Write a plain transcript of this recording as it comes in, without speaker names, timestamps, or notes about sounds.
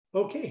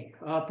Okay,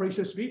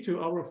 praises be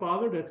to our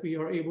Father that we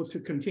are able to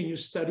continue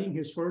studying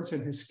His words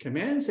and His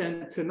commands.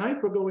 And tonight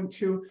we're going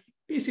to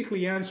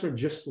basically answer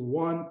just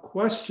one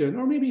question,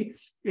 or maybe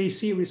a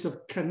series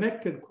of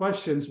connected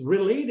questions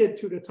related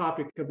to the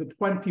topic of the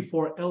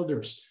 24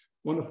 elders.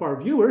 One of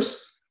our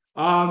viewers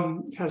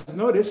has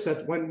noticed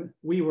that when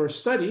we were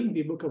studying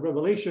the book of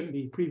Revelation,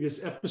 the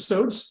previous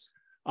episodes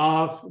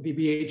of the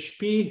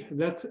BHP,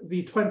 that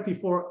the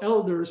 24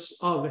 elders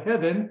of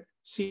heaven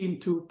seem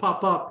to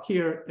pop up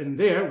here and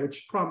there,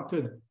 which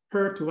prompted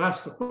her to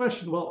ask the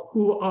question, well,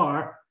 who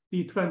are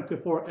the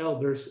 24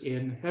 elders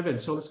in heaven?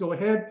 So let's go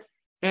ahead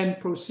and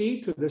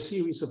proceed to the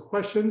series of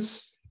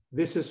questions.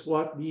 This is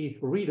what the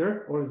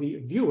reader or the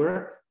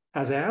viewer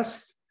has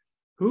asked.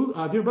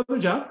 Dear Brother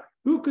John,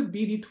 who could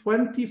be the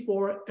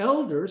 24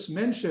 elders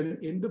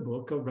mentioned in the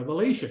book of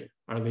Revelation?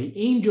 Are they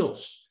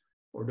angels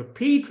or the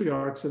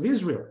patriarchs of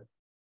Israel,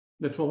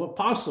 the 12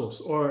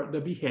 apostles, or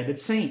the beheaded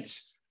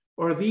saints?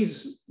 Or are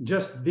these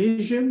just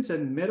visions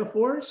and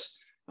metaphors?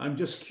 I'm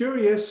just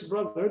curious,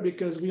 brother,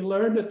 because we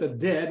learned that the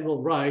dead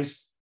will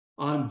rise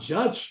on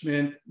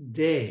Judgment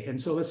Day.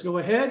 And so let's go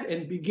ahead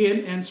and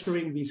begin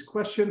answering these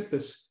questions.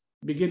 Let's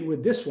begin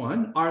with this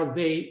one. Are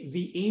they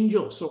the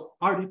angels? So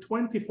are the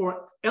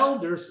 24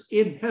 elders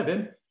in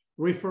heaven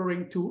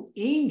referring to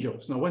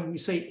angels? Now, when we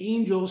say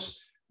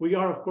angels, we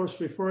are, of course,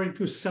 referring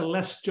to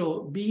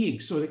celestial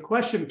beings. So the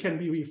question can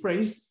be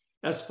rephrased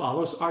as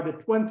follows. Are the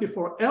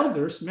 24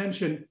 elders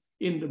mentioned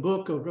in the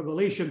book of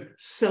Revelation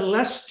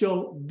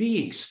celestial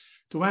beings?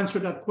 To answer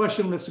that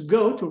question, let's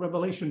go to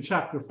Revelation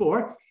chapter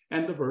 4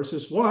 and the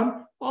verses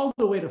 1 all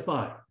the way to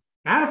 5.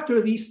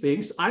 After these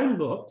things, I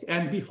looked,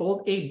 and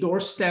behold, a door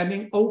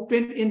standing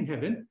open in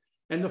heaven.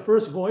 And the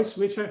first voice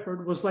which I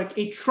heard was like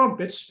a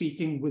trumpet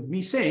speaking with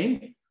me,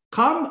 saying,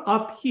 come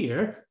up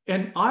here,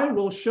 and I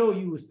will show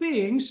you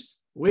things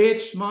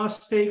which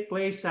must take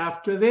place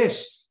after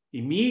this.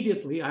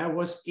 Immediately I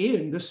was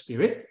in the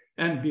Spirit,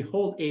 and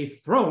behold, a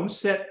throne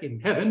set in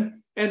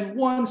heaven, and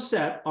one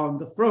sat on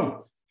the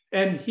throne.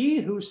 And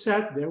he who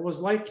sat there was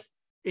like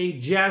a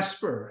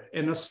jasper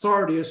and a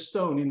sardius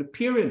stone in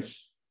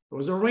appearance. There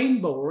was a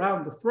rainbow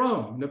around the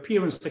throne, in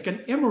appearance like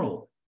an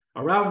emerald.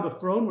 Around the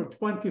throne were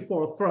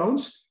 24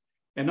 thrones,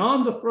 and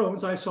on the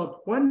thrones I saw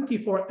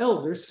 24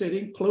 elders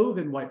sitting, clothed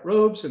in white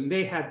robes, and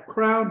they had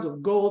crowns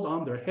of gold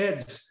on their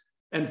heads.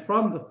 And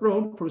from the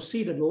throne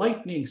proceeded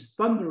lightnings,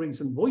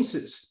 thunderings, and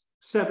voices.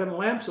 7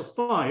 lamps of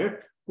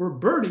fire were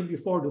burning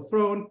before the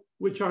throne,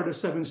 which are the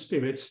 7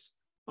 spirits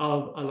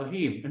of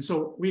Elohim. And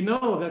so we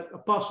know that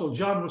Apostle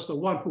John was the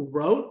one who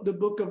wrote the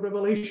book of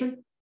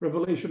Revelation.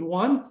 Revelation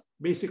 1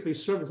 basically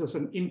serves as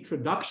an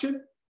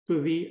introduction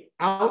to the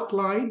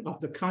outline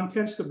of the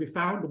contents to be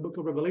found in the book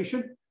of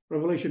Revelation.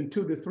 Revelation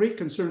 2 to 3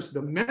 concerns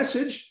the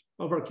message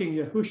of our King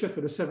Yahushua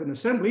to the 7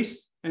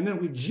 assemblies. And then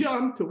we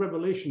jump to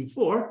Revelation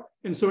 4.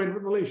 And so in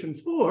Revelation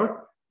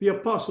 4, the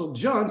Apostle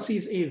John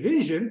sees a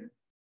vision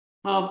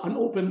of an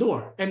open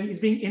door, and he's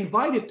being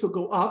invited to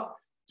go up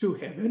to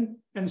heaven.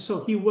 And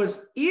so he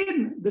was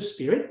in the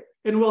Spirit,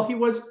 and while he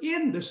was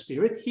in the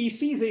Spirit, he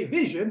sees a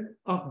vision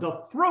of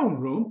the throne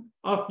room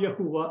of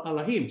Yahuwah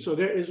Elohim. So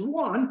there is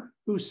one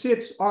who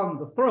sits on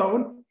the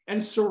throne,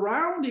 and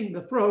surrounding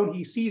the throne,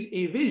 he sees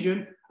a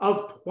vision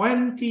of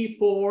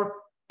 24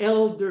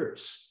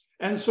 elders.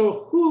 And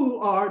so who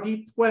are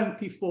the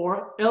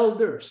 24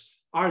 elders?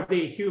 Are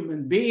they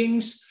human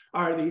beings?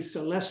 Are they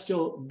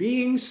celestial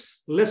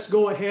beings? Let's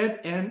go ahead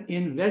and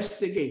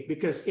investigate,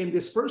 because in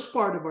this first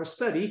part of our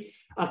study,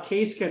 a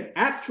case can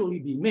actually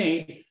be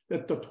made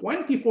that the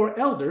 24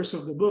 elders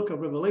of the book of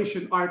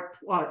Revelation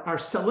are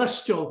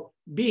celestial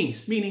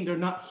beings, meaning they're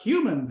not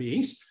human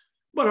beings,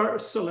 but are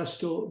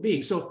celestial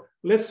beings. So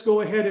let's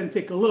go ahead and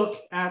take a look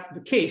at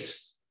the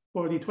case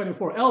for the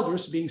 24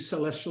 elders being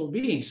celestial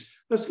beings.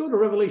 Let's go to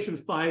Revelation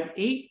 5,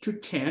 8 to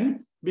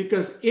 10,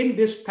 because in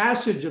this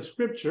passage of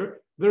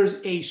Scripture,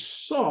 there's a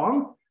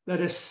song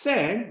that is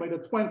sang by the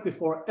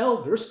 24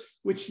 elders,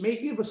 which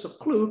may give us a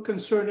clue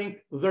concerning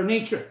their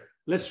nature.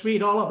 Let's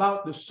read all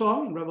about the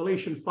song in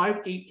Revelation 5,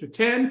 8 to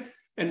 10.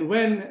 And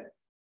when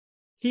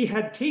he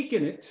had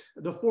taken it,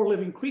 the 4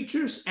 living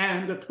creatures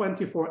and the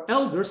 24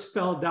 elders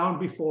fell down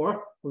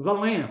before the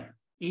Lamb.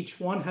 Each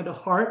one had a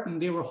harp,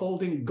 and they were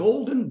holding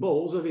golden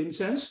bowls of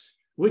incense,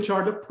 which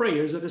are the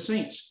prayers of the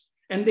saints.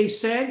 And they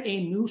sang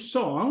a new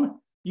song.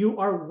 You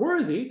are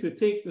worthy to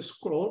take the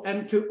scroll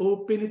and to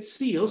open its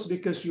seals,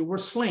 because you were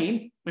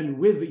slain, and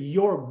with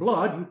your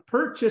blood you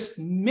purchased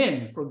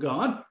men for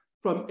God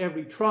from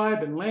every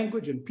tribe and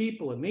language and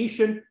people and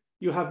nation.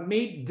 You have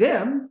made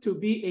them to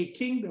be a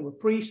kingdom of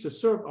priests to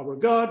serve our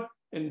God,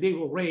 and they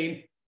will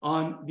reign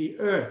on the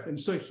earth. And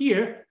so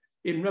here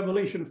in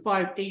Revelation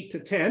 5, 8 to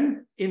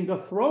 10, in the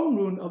throne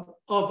room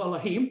of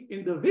Elohim,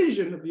 in the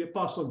vision of the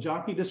Apostle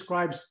John, he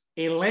describes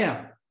a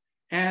lamb.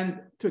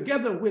 And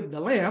together with the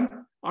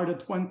lamb are the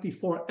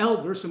 24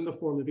 elders and the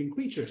 4 living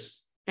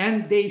creatures.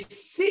 And they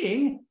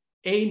sing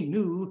a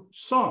new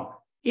song.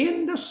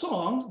 In the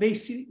song, they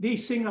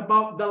sing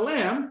about the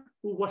lamb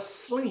who was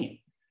slain.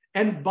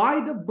 And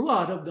by the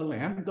blood of the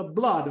lamb, the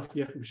blood of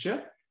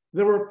Yahushua,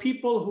 There were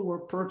people who were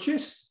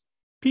purchased,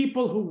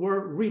 people who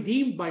were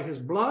redeemed by his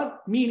blood,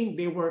 meaning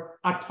they were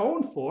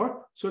atoned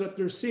for so that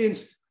their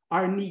sins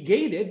are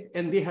negated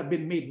and they have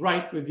been made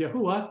right with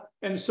Yahuwah.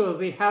 And so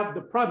they have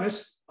the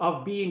promise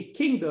of being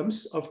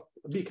kingdoms, of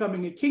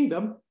becoming a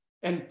kingdom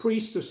and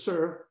priests to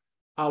serve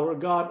our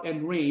God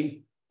and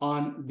reign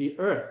on the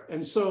earth.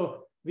 And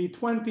so the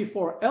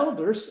 24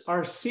 elders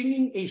are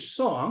singing a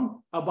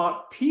song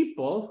about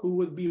people who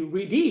would be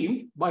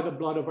redeemed by the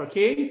blood of our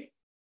King,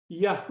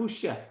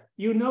 Yahushua.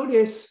 You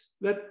notice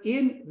that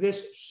in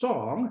this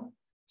song,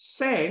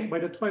 sang by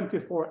the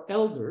 24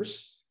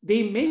 elders,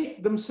 they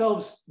make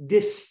themselves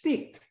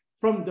distinct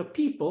from the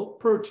people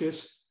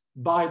purchased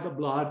by the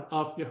blood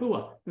of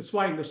Yahuwah. That's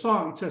why in the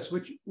song it says,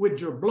 with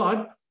your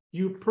blood,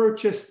 you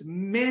purchased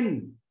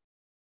men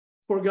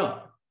for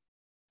God.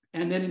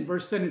 And then in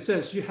verse 10, it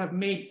says, you have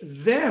made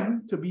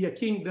them to be a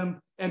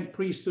kingdom and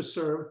priests to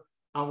serve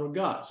our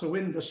God. So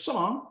in the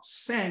song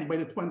sang by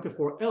the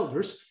 24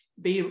 elders,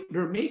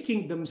 they're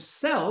making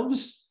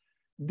themselves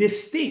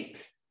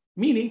distinct,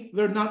 meaning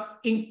they're not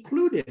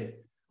included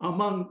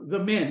among the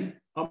men,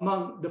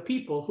 among the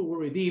people who were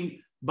redeemed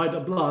by the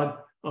blood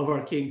of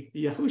our King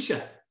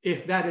Yahushua.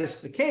 If that is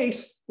the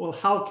case, well,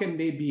 how can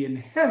they be in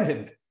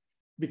heaven?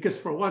 Because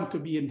for one to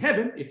be in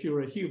heaven, if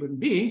you're a human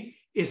being,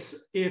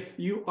 is if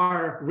you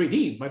are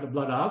redeemed by the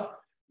blood of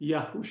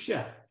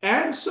Yahushua.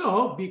 And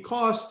so,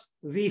 because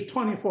the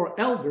 24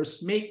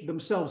 elders make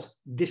themselves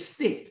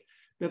distinct,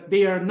 that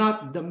they are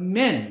not the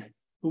men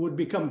who would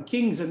become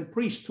kings and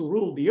priests to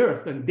rule the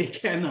earth, and they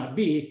cannot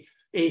be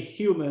a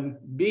human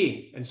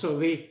being. And so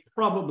they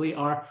probably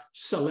are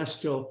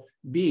celestial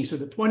beings. So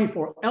the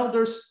 24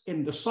 elders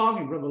in the song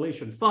in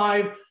Revelation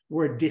 5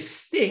 were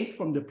distinct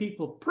from the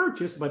people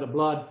purchased by the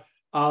blood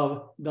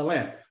of the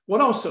Lamb.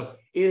 What also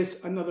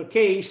is another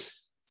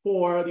case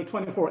for the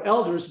 24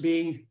 elders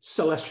being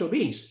celestial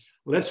beings?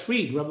 Let's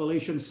read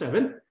Revelation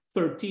 7,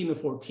 13 to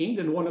 14.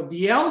 Then one of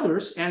the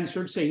elders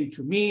answered, saying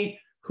to me,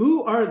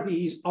 who are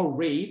these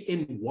arrayed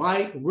in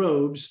white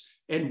robes,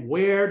 and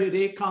where did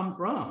they come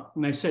from?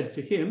 And I said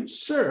to him,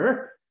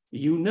 sir,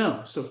 you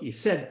know. So he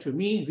said to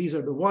me, these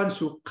are the ones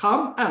who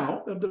come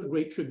out of the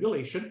great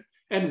tribulation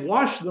and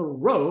washed the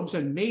robes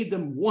and made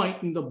them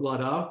white in the blood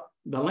of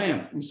the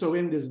Lamb. And so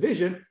in this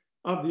vision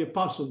of the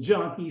Apostle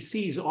John, he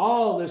sees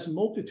all this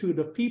multitude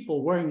of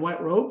people wearing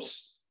white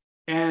robes,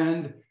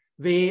 and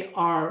they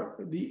are,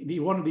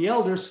 one of the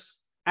elders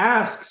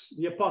asks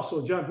the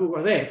Apostle John, who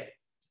are they?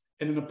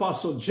 And the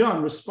Apostle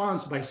John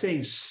responds by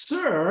saying,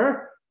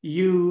 sir,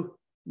 you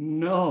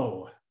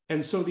know.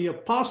 And so the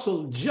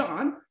Apostle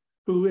John,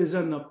 who is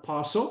an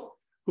apostle,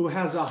 who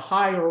has a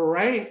higher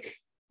rank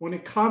when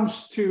it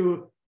comes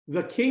to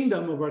the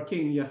kingdom of our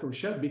King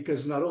Yahushua,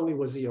 because not only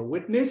was he a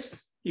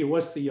witness, he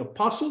was the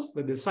apostle,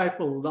 the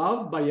disciple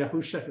loved by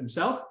Yahushua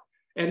himself.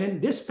 And in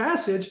this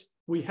passage,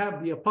 we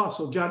have the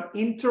Apostle John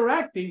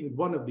interacting with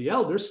one of the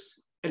elders.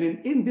 And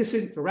in this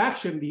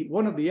interaction,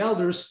 one of the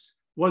elders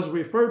was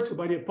referred to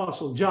by the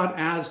Apostle John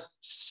as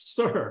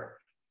sir.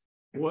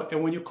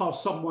 And when you call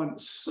someone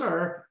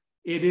sir,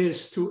 it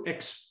is to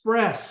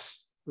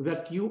express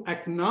that you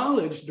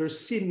acknowledge their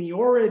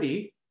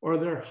seniority or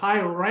their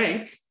high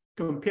rank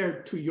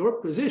compared to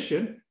your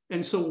position.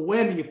 And so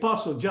when the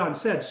Apostle John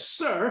said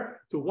sir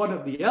to one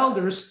of the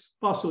elders,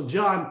 Apostle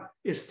John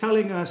is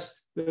telling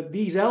us that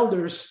these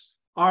elders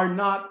are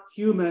not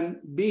human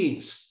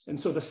beings. And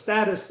so the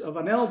status of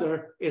an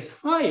elder is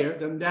higher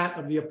than that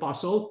of the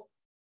Apostle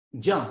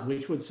John,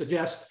 which would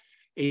suggest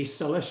a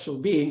celestial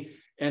being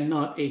and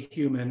not a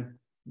human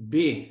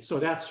being. So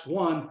that's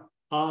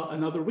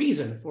another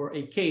reason for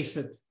a case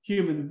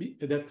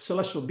that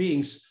celestial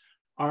beings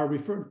are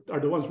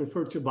the ones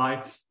referred to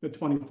by the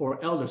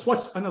 24 elders.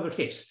 What's another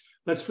case?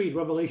 Let's read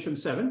Revelation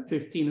 7,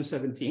 15 and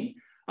 17.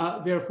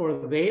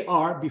 Therefore, they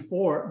are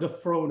before the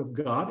throne of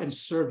God and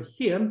serve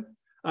him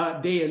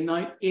day and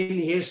night in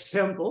his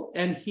temple,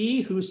 and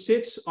he who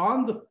sits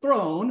on the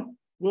throne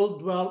will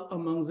dwell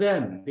among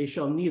them. They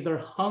shall neither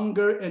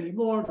hunger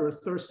anymore nor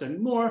thirst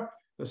anymore.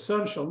 The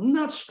sun shall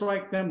not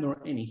strike them,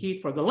 nor any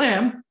heat, for the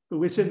Lamb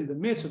who is in the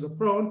midst of the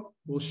throne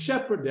will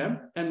shepherd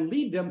them and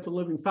lead them to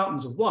living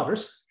fountains of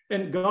waters,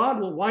 and God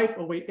will wipe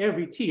away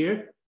every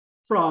tear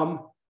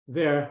from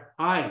their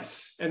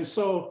eyes. And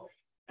so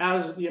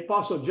as the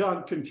Apostle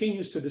John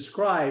continues to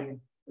describe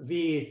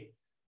the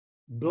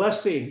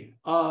blessing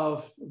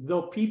of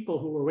the people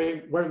who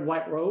were wearing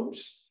white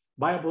robes,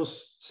 Bible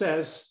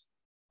says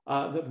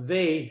that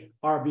they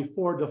are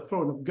before the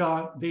throne of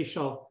God. They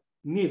shall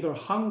neither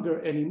hunger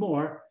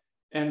anymore,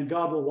 and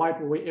God will wipe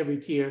away every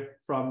tear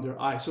from their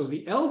eyes. So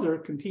the elder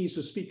continues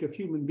to speak of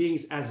human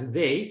beings as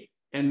they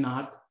and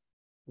not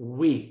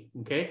we,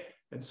 okay?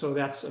 And so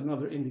that's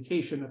another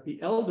indication that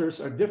the elders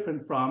are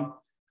different from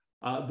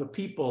the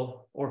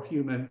people or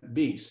human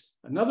beings.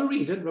 Another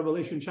reason,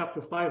 Revelation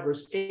chapter 5,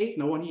 verse 8,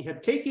 now when he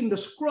had taken the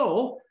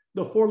scroll,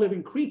 the 4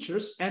 living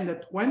creatures and the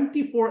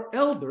 24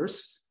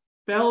 elders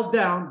fell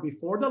down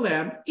before the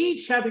Lamb,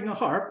 each having a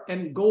harp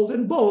and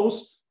golden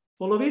bowls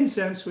full of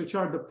incense, which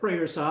are the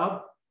prayers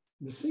of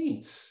the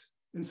saints.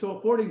 And so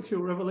according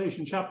to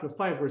Revelation chapter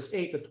 5, verse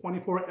 8, the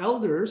 24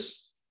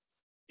 elders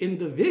in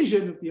the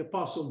vision of the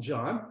Apostle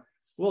John,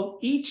 well,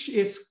 each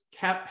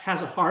has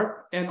a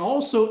harp and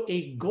also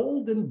a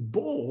golden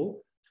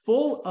bowl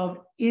full of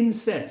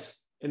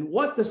incense. And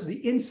what does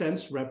the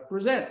incense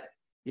represent?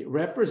 It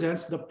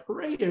represents the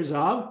prayers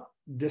of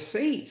the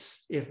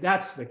saints. If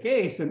that's the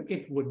case, then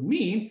it would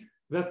mean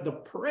that the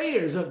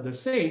prayers of the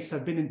saints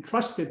have been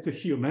entrusted to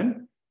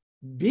human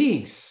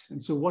beings.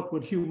 And so what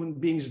would human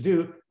beings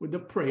do with the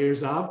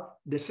prayers of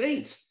the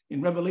saints?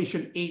 In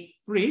Revelation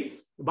 8:3,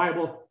 the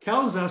Bible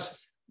tells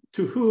us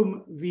to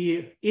whom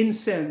the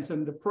incense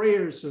and the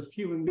prayers of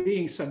human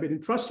beings have been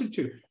entrusted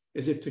to.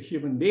 Is it to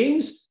human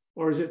beings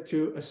or is it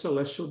to a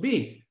celestial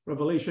being?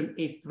 Revelation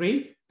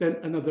 8:3, then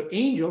another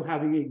angel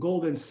having a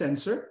golden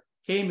censer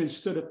came and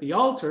stood at the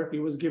altar. He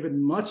was given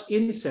much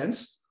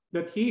incense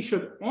that he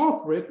should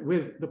offer it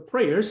with the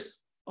prayers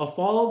of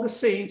all the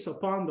saints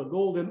upon the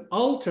golden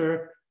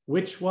altar,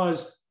 which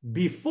was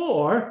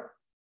before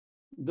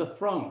the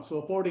throne. So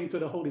according to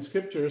the Holy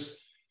Scriptures,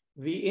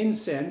 the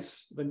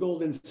incense, the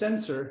golden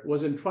censer,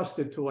 was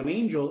entrusted to an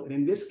angel, and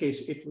in this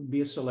case, it would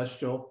be a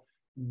celestial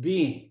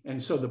being. And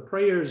so the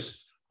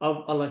prayers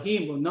of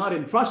Elohim were not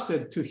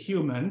entrusted to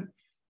human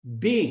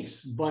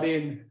beings, but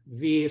in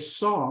the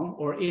song,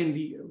 or in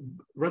the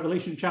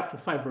Revelation chapter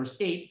 5, verse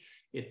 8,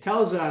 it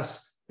tells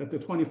us that the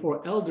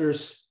 24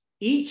 elders,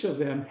 each of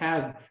them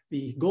had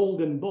the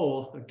golden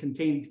bowl that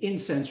contained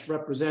incense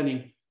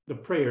representing the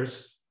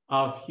prayers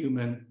of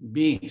human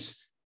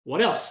beings.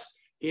 What else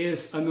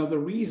is another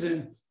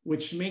reason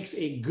which makes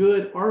a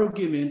good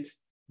argument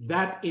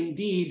that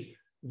indeed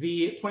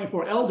the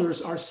 24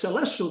 elders are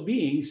celestial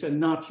beings and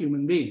not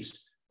human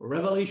beings?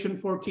 Revelation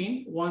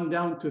 14, 1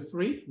 down to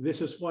 3,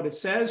 this is what it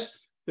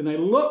says. Then I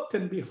looked,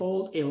 and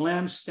behold, a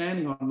lamb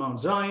standing on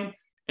Mount Zion,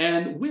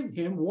 and with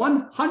him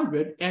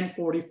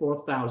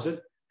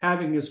 144,000,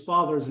 having his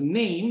father's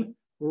name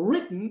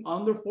written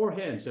on their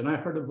foreheads. And I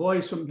heard a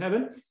voice from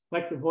heaven,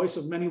 like the voice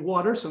of many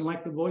waters, and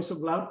like the voice of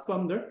loud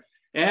thunder.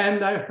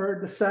 And I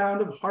heard the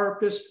sound of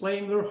harpists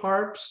playing their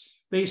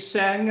harps. They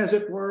sang, as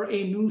it were,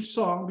 a new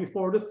song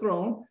before the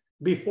throne,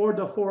 before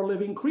the four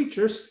living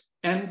creatures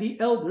and the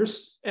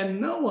elders,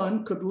 and no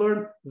one could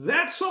learn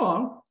that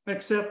song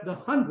except the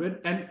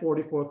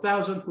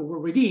 144,000 who were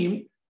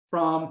redeemed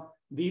from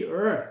the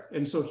earth.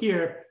 And so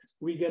here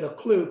we get a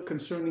clue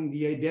concerning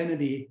the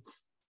identity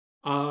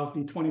of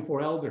the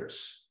 24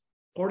 elders.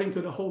 According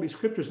to the Holy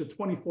Scriptures, the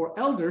 24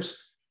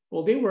 elders,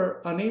 well, they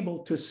were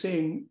unable to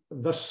sing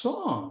the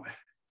song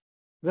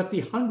that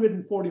the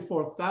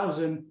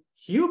 144,000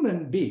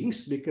 human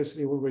beings, because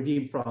they were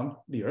redeemed from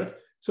the earth.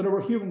 So there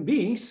were human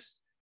beings,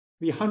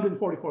 the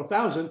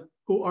 144,000,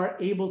 who are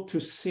able to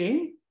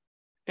sing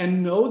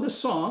and know the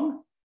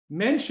song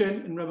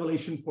mentioned in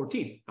Revelation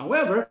 14.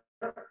 However,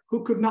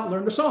 who could not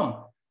learn the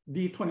song?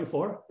 The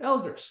 24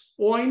 elders.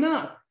 Why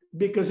not?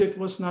 Because it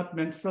was not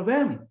meant for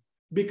them.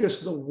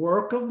 Because the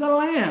work of the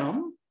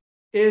Lamb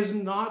is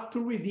not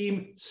to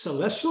redeem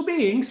celestial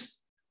beings,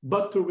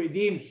 but to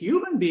redeem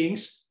human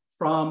beings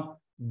from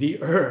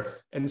the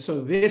earth. And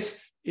so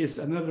this is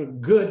another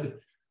good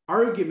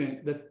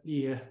argument that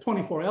the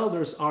 24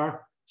 elders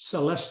are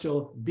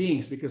celestial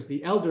beings, because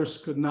the elders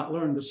could not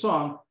learn the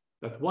song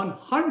that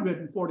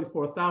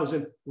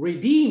 144,000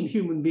 redeemed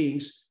human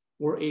beings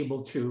were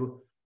able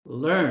to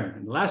learn.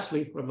 And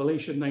lastly,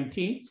 Revelation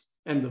 19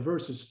 and the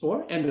verses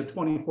 4, and the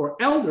 24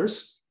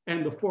 elders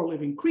and the four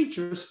living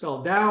creatures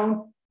fell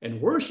down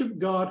and worshiped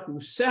God who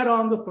sat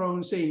on the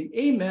throne, saying,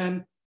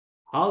 Amen,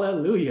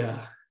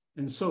 hallelujah.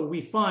 And so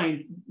we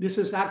find this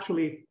is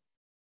actually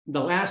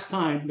the last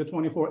time the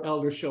 24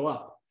 elders show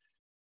up.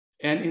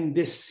 And in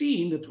this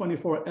scene, the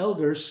 24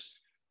 elders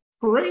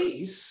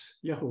praise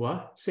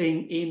Yahuwah,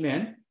 saying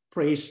amen,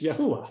 praise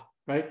Yahuwah,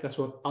 right? That's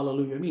what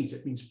hallelujah means.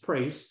 It means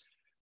praise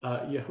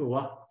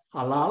Yahuwah,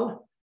 halal,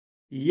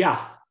 Yah,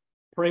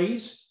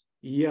 praise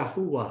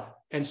Yahuwah.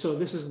 And so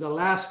this is the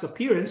last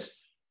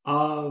appearance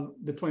of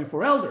the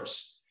 24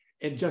 elders.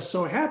 It just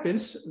so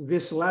happens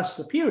this last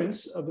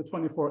appearance of the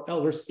 24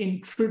 elders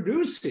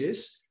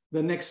introduces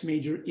the next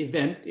major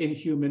event in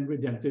human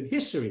redemptive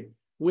history,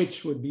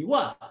 which would be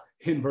what?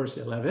 In verse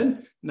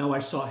 11, now I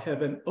saw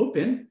heaven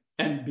open,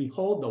 and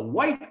behold, the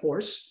white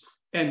horse,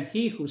 and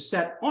he who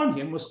sat on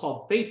him was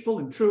called Faithful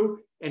and True,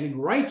 and in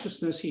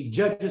righteousness he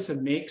judges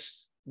and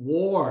makes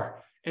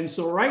war. And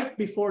so right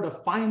before the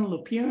final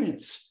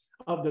appearance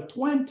of the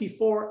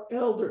 24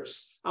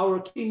 elders, our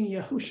King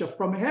Yahusha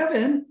from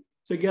heaven,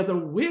 together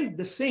with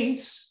the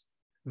saints,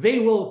 they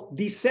will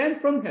descend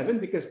from heaven,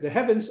 because the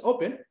heavens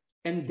open,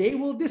 and they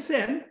will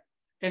descend,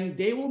 and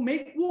they will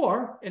make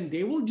war, and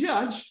they will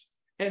judge.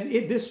 And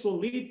this will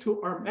lead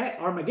to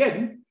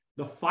Armageddon,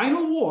 the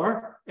final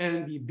war,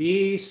 and the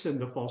beast and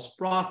the false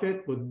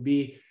prophet would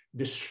be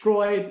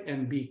destroyed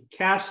and be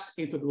cast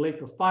into the lake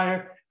of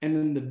fire. And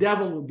then the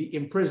devil will be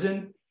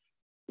imprisoned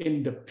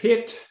in the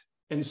pit.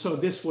 And so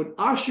this would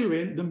usher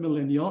in the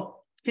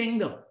millennial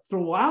kingdom.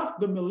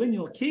 Throughout the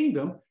millennial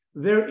kingdom,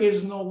 there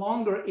is no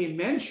longer a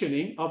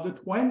mentioning of the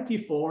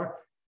 24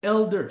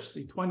 elders.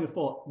 The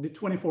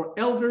 24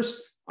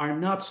 elders are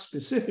not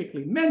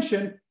specifically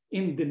mentioned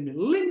in the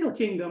millennial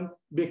kingdom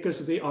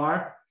because they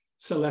are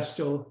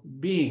celestial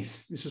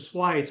beings. This is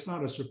why it's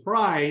not a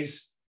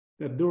surprise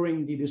that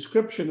during the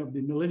description of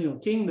the millennial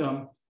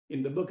kingdom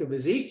in the book of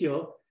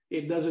Ezekiel,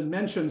 it doesn't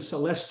mention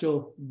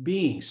celestial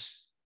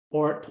beings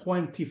or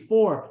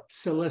 24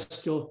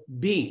 celestial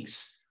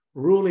beings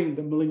ruling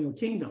the millennial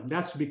kingdom.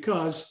 That's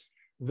because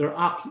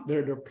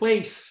their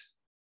place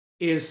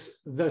is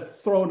the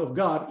throne of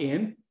God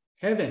in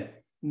heaven,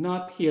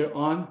 not here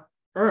on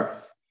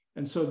earth.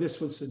 And so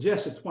this would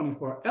suggest that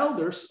 24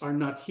 elders are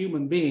not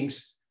human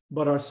beings,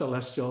 but are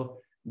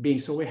celestial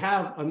beings. So we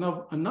have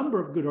a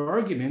number of good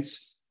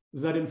arguments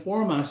that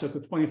inform us that the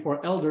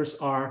 24 elders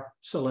are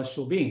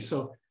celestial beings.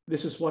 So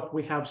this is what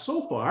we have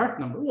so far.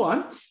 Number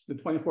one, the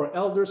 24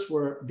 elders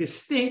were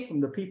distinct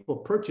from the people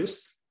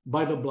purchased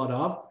by the blood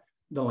of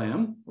the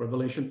Lamb,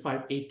 Revelation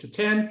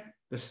 5:8-10.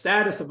 The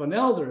status of an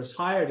elder is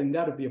higher than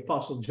that of the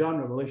Apostle John,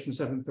 Revelation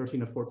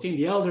 7:13-14.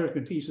 The elder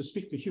continues to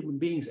speak to human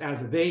beings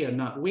as they and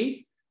not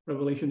we,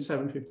 Revelation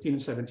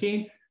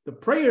 7:15-17. The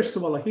prayers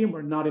to Elohim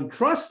were not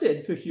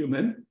entrusted to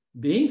human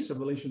beings,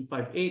 Revelation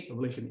 5:8,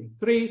 Revelation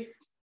 8:3.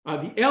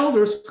 The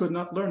elders could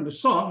not learn the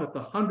song that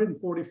the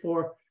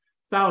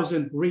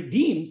 144,000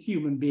 redeemed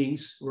human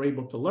beings were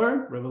able to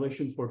learn,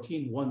 Revelation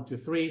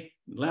 14:1-3.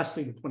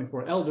 Lastly, the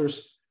 24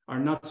 elders are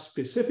not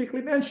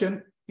specifically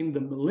mentioned in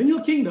the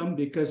millennial kingdom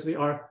because they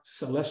are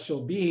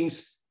celestial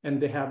beings and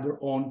they have their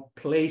own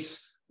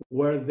place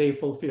where they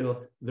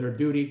fulfill their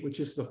duty, which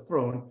is the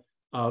throne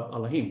of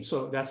Elohim.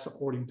 So that's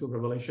according to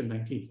Revelation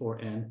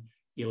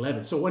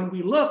 19:4-11. So when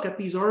we look at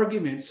these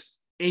arguments,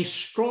 a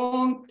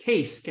strong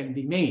case can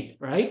be made,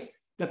 right?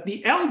 That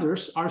the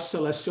elders are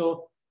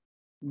celestial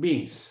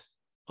beings.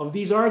 Of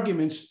these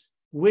arguments,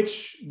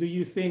 which do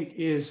you think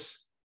is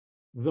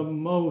the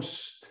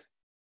most,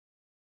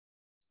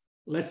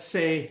 let's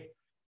say,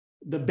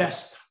 the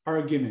best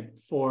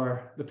argument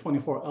for the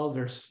 24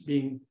 elders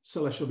being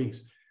celestial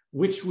beings?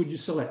 Which would you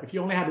select? If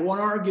you only had one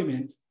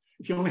argument,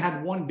 if you only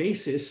had one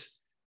basis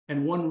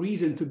and one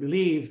reason to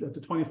believe that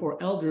the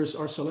 24 elders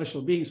are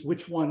celestial beings,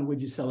 which one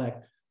would you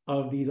select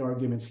of these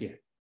arguments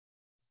here?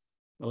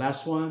 The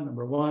last one,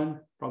 number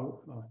one,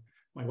 probably.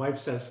 My wife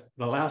says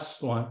the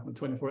last one, the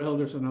 24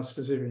 elders are not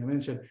specifically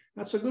mentioned.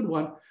 That's a good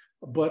one,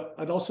 but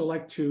I'd also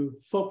like to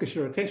focus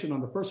your attention on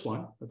the first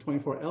one. The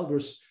 24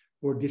 elders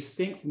were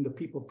distinct from the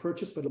people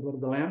purchased by the blood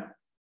of the Lamb,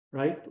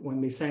 right? When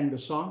they sang the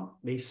song,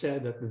 they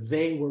said that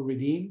they were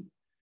redeemed,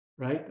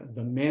 right?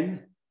 The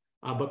men.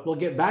 But we'll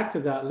get back to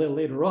that a little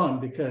later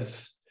on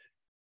because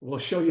we'll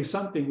show you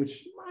something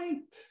which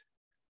might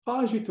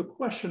cause you to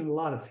question a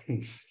lot of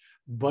things,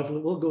 but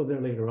we'll go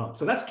there later on.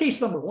 So that's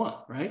case number one,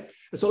 right?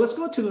 And so let's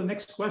go to the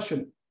next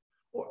question.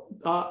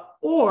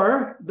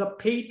 Or the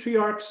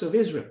patriarchs of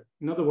Israel.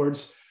 In other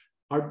words,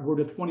 were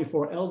the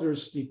 24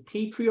 elders the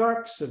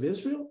patriarchs of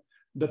Israel,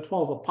 the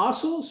 12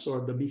 apostles,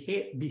 or the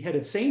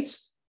beheaded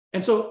saints?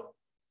 And so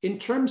in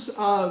terms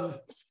of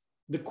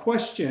the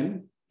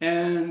question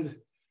and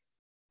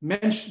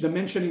the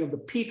mentioning of the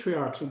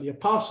patriarchs and the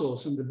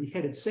apostles and the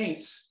beheaded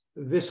saints,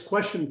 this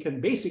question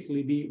can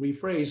basically be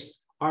rephrased: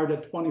 are the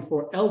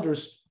 24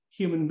 elders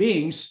human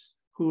beings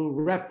who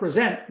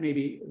represent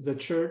maybe the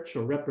church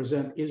or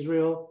represent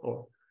Israel,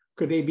 or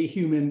could they be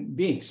human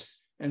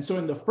beings? And so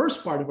in the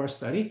first part of our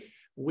study,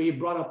 we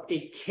brought up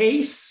a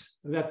case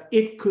that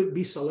it could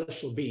be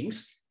celestial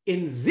beings.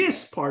 In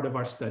this part of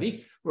our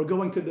study, we're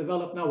going to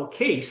develop now a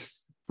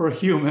case for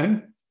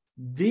human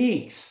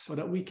beings so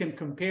that we can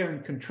compare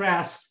and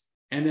contrast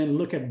and then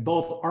look at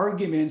both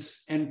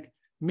arguments and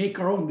make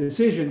our own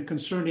decision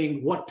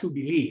concerning what to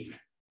believe.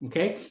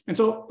 Okay, and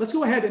so let's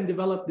go ahead and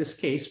develop this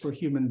case for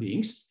human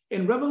beings.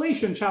 In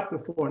Revelation chapter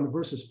 4 and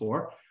verses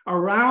 4,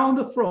 around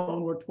the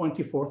throne were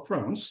 24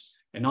 thrones,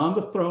 and on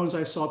the thrones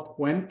I saw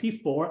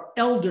 24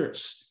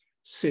 elders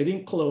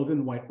sitting clothed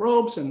in white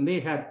robes, and they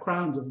had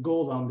crowns of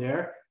gold on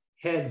their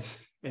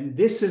heads. And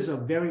this is a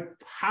very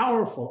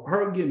powerful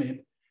argument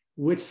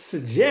which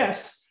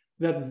suggests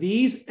that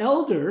these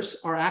elders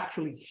are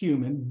actually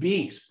human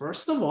beings.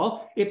 First of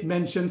all, it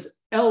mentions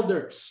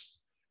elders,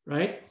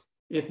 right?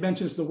 It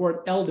mentions the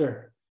word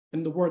elder.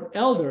 And the word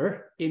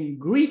elder in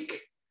Greek,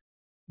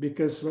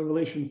 because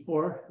Revelation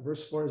 4,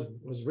 verse 4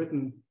 was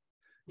written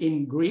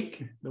in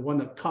Greek, the one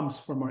that comes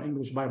from our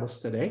English Bibles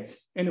today.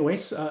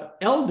 Anyways,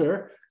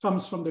 elder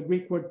comes from the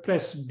Greek word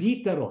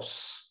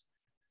presbyteros.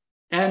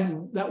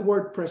 And that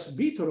word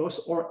presbyteros,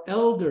 or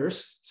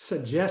elders,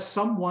 suggests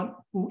someone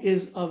who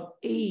is of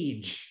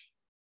age.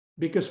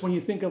 Because when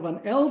you think of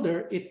an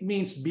elder, it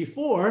means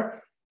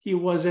before he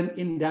wasn't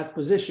in that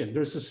position.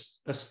 There's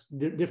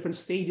different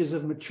stages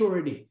of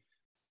maturity.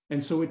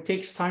 And so it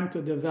takes time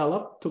to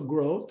develop, to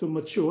grow, to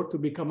mature, to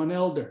become an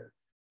elder.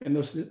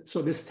 And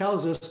so this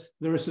tells us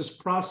there is this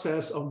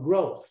process of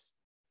growth.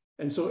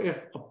 And so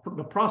if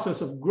the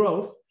process of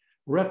growth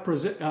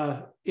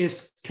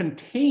is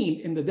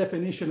contained in the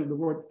definition of the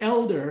word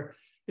elder,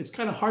 it's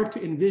kind of hard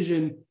to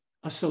envision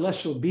a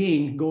celestial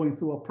being going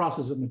through a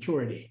process of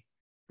maturity,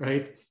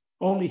 right?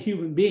 Only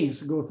human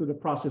beings go through the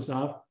process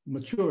of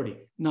maturity,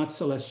 not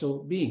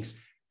celestial beings.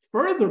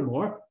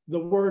 Furthermore, the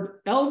word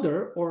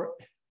elder, or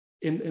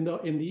in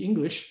the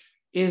English,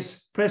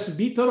 is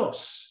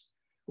presbyteros,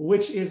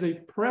 which is a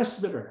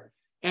presbyter.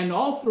 And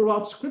all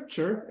throughout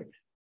Scripture,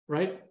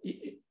 right,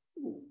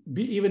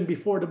 even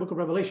before the book of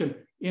Revelation,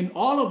 in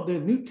all of the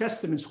New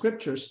Testament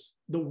Scriptures,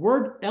 the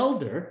word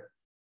elder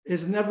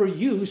is never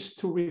used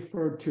to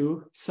refer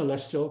to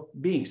celestial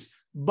beings,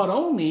 but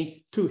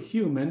only to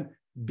human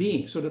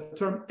beings. So the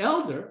term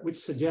elder, which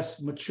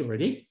suggests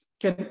maturity,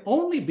 can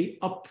only be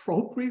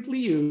appropriately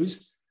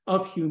used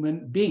of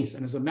human beings.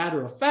 And as a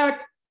matter of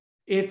fact,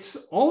 it's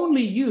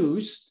only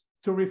used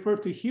to refer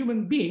to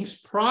human beings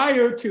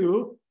prior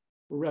to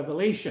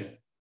Revelation.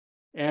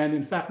 And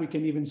in fact, we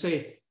can even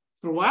say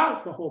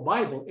throughout the whole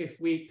Bible, if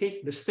we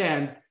take the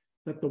stand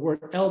that the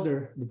word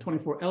elder, the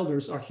 24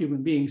 elders, are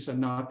human beings and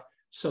not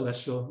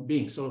celestial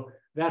beings. So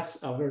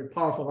that's a very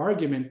powerful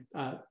argument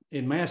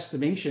in my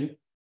estimation,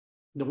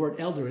 the word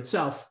elder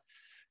itself,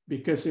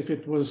 because if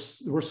it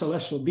were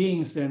celestial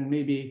beings, then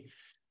maybe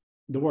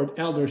the word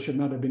elder should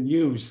not have been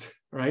used,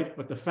 right?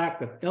 But the fact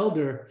that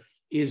elder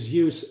is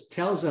used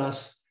tells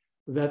us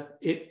that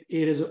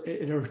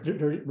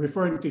they're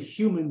referring to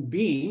human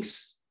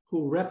beings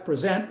who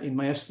represent, in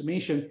my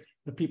estimation,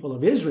 the people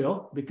of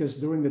Israel, because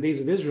during the days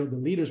of Israel, the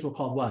leaders were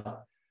called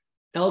what?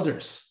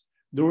 Elders.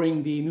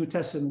 During the New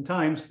Testament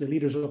times, the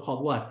leaders were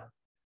called what?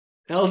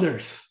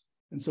 Elders.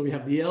 And so we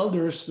have the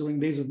elders during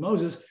the days of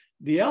Moses,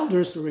 the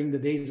elders during the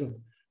days of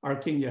our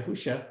King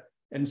Yahusha.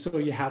 And so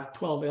you have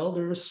 12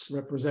 elders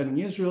representing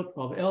Israel,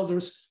 12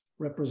 elders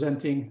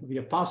representing the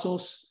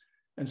apostles.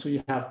 And so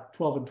you have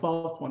 12 and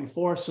 12,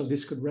 24. So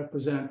this could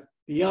represent,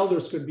 the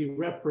elders could be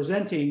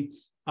representing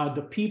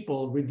the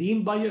people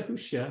redeemed by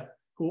Yahusha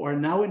who are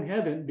now in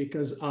heaven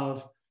because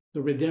of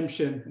the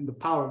redemption and the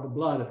power of the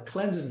blood that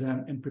cleanses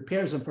them and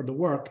prepares them for the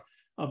work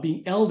of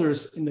being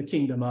elders in the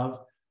kingdom,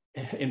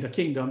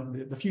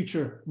 the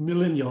future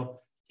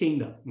millennial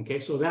kingdom.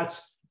 Okay, so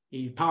that's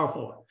a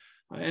powerful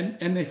one.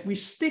 And if we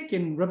stick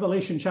in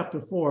Revelation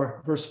chapter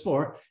 4, verse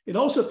 4, it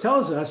also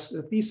tells us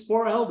that these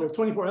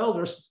 24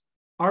 elders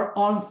are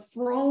on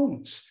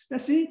thrones.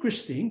 That's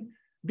interesting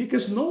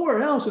because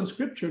nowhere else in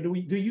Scripture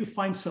do you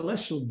find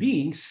celestial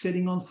beings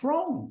sitting on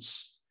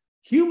thrones.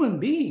 Human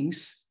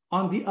beings,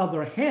 on the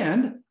other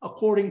hand,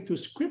 according to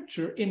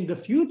Scripture, in the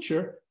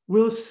future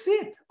will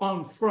sit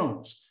on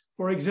thrones.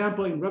 For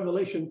example, in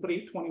Revelation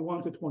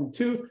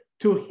 3:21-22,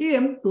 to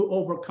him who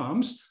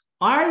overcomes,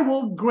 I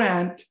will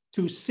grant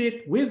to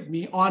sit with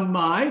me on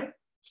my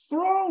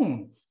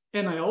throne.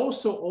 And I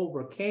also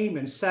overcame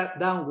and sat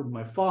down with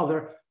my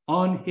Father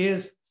on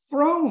his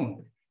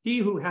throne. He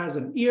who has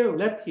an ear,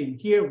 let him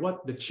hear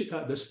what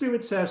the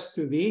Spirit says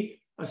to the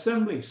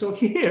assembly. So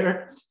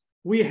here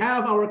we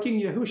have our King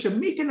Yahusha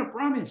making a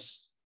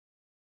promise.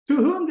 To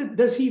whom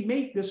does he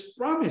make this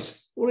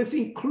promise? Well, it's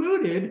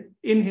included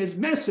in his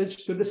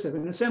message to the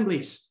 7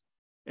 assemblies.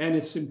 And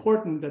it's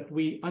important that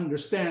we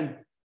understand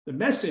the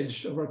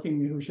message of our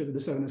King Yahusha to the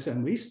 7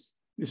 assemblies.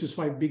 This is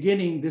why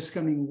beginning this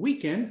coming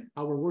weekend,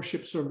 our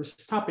worship service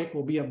topic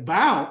will be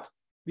about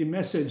the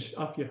message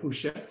of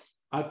Yahusha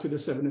to the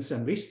 7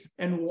 assemblies.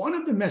 And one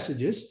of the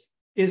messages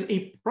is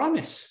a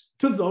promise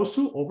to those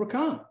who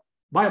overcome.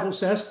 Bible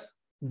says,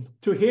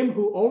 to him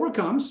who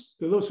overcomes,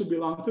 to those who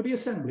belong to the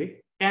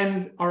assembly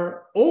and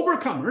are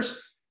overcomers,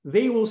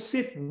 they will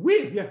sit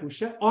with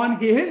Yahusha on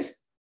his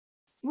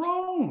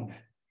throne.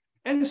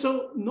 And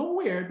so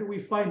nowhere do we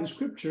find in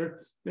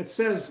Scripture that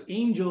says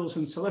angels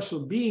and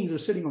celestial beings are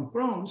sitting on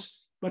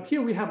thrones, but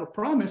here we have a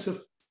promise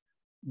of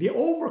the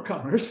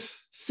overcomers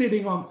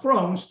sitting on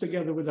thrones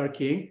together with our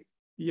King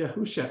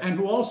Yahusha, and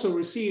who also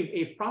received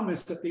a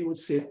promise that they would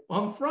sit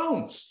on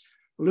thrones.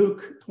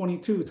 Luke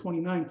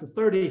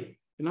 22:29-30,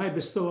 and I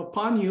bestow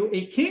upon you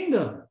a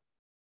kingdom,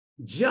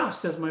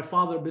 just as my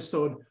Father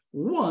bestowed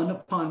one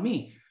upon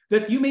me,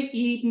 that you may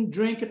eat and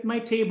drink at my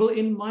table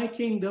in my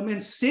kingdom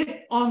and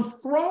sit on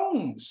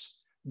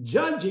thrones,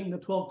 judging the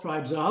 12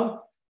 tribes of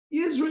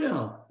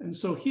Israel. And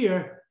so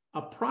here,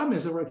 a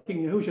promise of our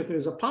King Yahusha to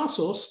his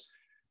apostles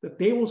that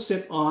they will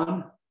sit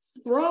on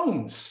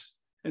thrones.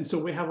 And so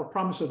we have a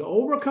promise of the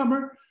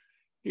overcomer,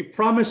 a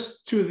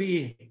promise to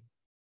the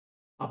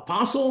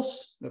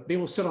apostles that they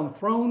will sit on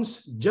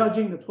thrones,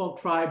 judging the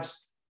 12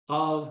 tribes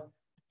of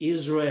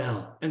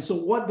Israel. And so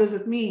what does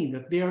it mean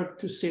that they are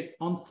to sit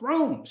on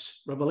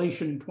thrones?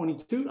 Revelation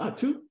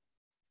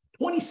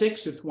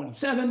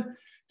 26-27,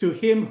 to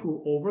him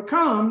who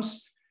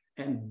overcomes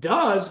and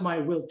does my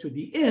will to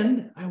the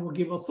end, I will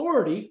give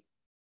authority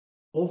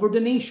over the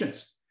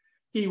nations.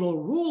 He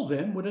will rule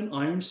them with an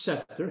iron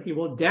scepter. He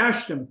will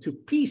dash them to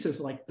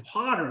pieces like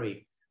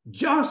pottery,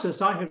 just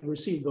as I have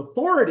received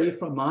authority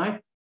from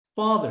my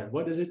Father.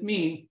 What does it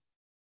mean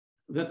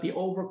that the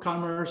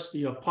overcomers,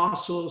 the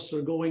apostles,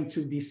 are going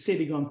to be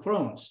sitting on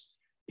thrones?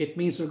 It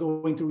means they're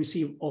going to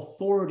receive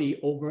authority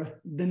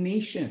over the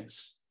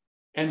nations.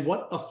 And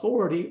what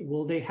authority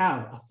will they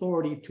have?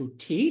 Authority to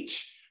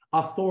teach,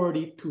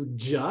 authority to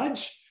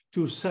judge,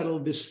 to settle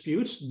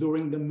disputes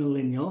during the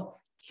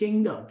millennial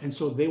kingdom. And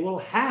so they will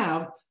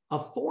have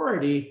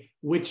authority,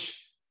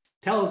 which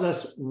tells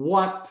us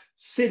what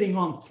sitting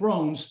on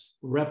thrones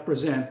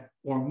represent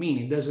or mean.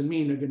 It doesn't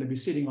mean they're going to be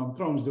sitting on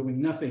thrones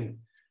doing nothing,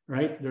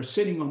 right? They're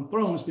sitting on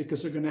thrones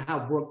because they're going to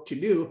have work to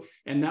do.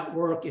 And that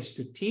work is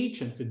to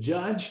teach and to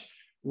judge,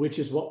 which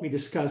is what we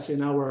discuss in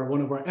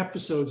one of our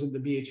episodes in the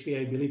BHP,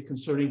 I believe,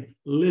 concerning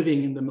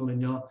living in the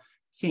millennial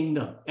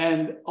kingdom.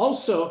 And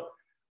also,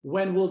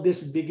 when will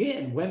this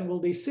begin? When will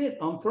they sit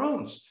on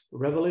thrones?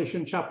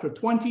 Revelation chapter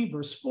 20,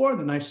 verse 4,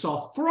 then I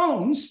saw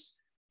thrones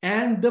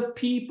and the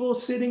people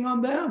sitting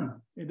on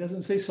them. It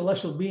doesn't say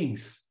celestial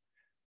beings,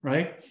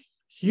 right?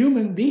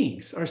 Human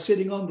beings are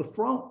sitting on the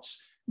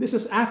thrones. This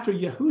is after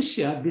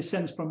Yahushua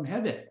descends from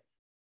heaven.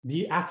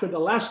 After the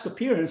last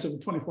appearance of the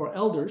 24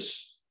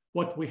 elders,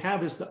 what we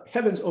have is the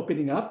heavens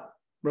opening up,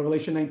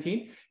 Revelation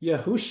 19.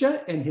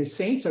 Yahushua and his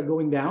saints are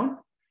going down.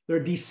 They're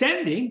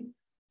descending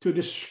to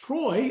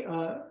destroy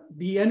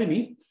the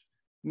enemy,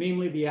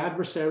 namely the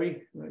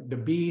adversary, the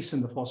beast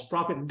and the false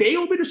prophet. They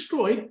will be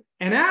destroyed.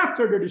 And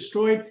after they're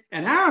destroyed,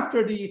 and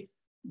after the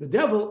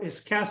devil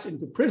is cast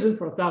into prison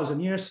for 1,000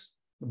 years,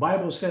 the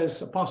Bible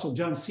says Apostle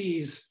John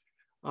sees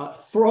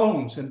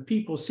thrones and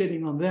people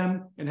sitting on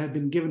them and have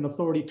been given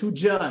authority to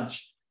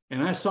judge.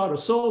 And I saw the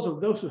souls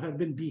of those who had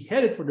been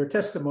beheaded for their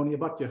testimony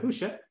about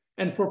Yahushua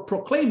and for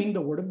proclaiming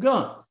the word of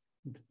God.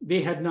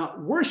 They had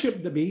not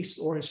worshipped the beast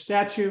or his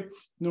statue,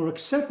 nor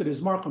accepted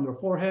his mark on their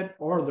forehead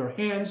or their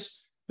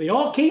hands. They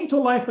all came to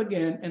life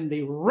again, and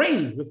they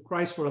reigned with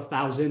Christ for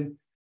 1,000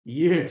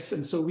 years.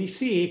 And so we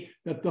see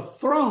that the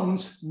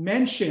thrones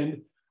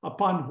mentioned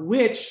upon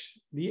which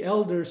the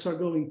elders are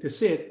going to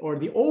sit, or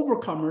the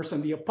overcomers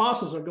and the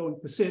apostles are going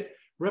to sit,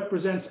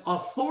 represents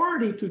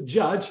authority to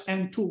judge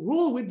and to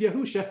rule with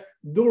Yahushua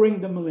during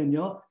the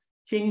millennial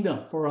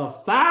kingdom for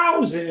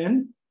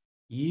 1,000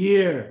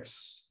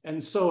 years.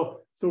 And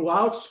so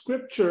throughout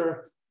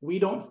scripture, we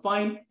don't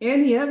find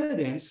any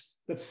evidence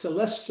that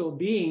celestial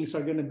beings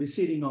are going to be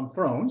sitting on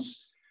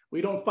thrones.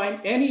 We don't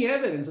find any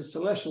evidence that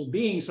celestial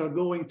beings are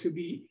going to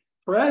be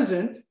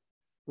present,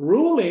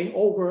 ruling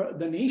over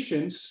the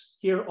nations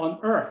here on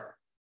earth.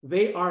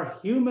 They are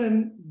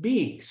human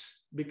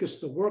beings,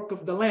 because the work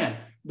of the Lamb,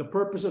 the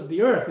purpose of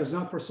the earth is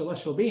not for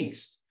celestial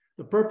beings.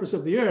 The purpose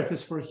of the earth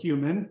is for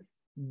human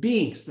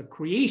beings, the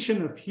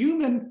creation of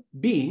human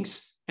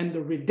beings and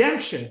the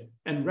redemption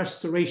and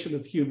restoration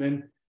of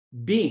human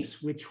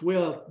beings, which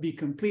will be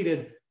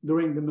completed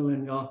during the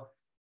millennial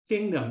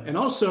kingdom. And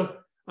also,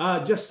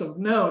 just of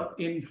note,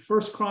 in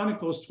 1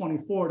 Chronicles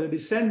 24, the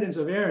descendants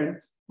of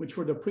Aaron, which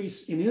were the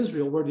priests in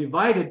Israel, were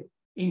divided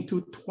into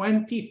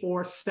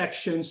 24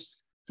 sections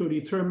to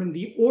determine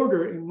the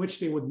order in which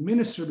they would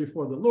minister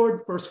before the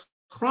Lord. 1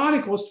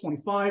 Chronicles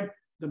 25,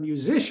 the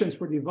musicians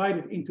were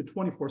divided into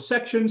 24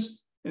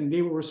 sections, and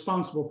they were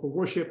responsible for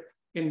worship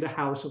in the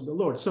house of the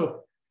Lord.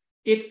 So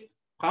it's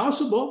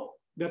possible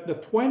that the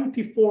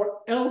 24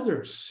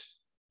 elders,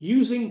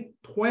 using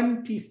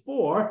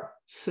 24,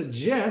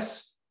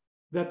 suggests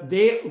that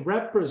they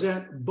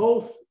represent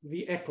both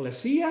the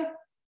ecclesia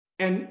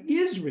and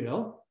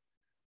Israel,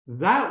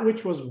 that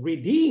which was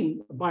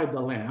redeemed by the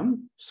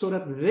Lamb, so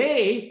that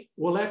they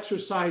will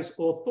exercise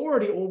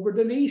authority over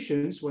the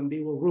nations when they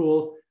will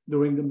rule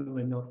during the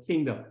millennial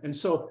kingdom. And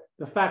so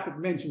the fact it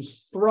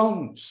mentions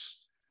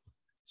thrones,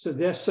 so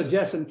this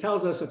suggests and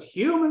tells us that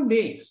human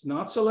beings,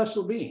 not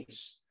celestial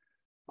beings,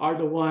 are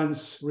the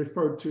ones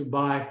referred to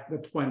by the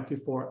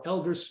 24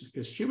 elders,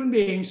 because human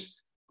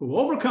beings who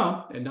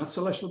overcome and not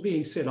celestial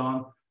beings sit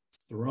on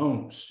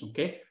thrones.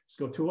 Okay, let's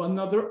go to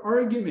another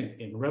argument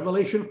in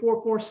Revelation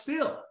 4:4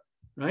 still,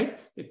 right?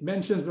 It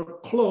mentions they're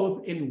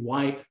clothed in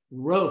white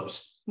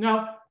robes.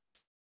 Now,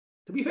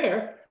 to be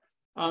fair,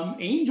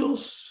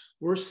 angels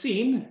were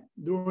seen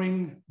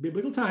during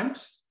biblical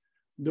times,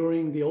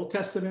 during the Old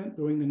Testament,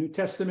 during the New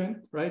Testament,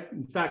 right?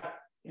 In fact,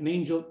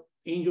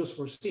 angels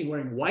were seen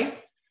wearing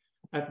white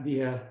at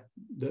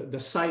the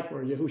site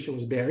where Yahushua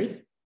was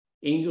buried.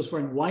 Angels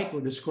wearing white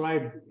were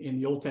described in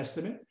the Old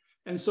Testament.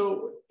 And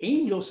so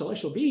angels,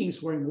 celestial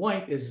beings wearing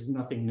white is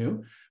nothing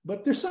new.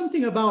 But there's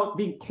something about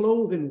being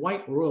clothed in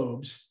white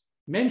robes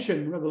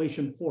mentioned in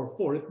Revelation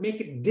 4:4. It makes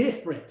it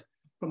different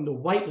from the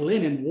white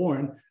linen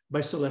worn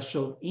by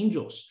celestial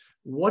angels.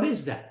 What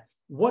is that?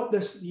 What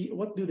does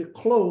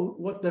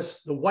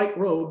the white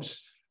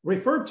robes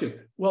refer to?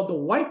 Well, the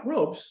white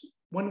robes,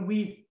 when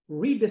we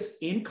read this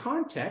in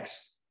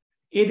context,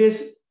 it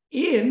is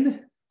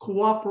in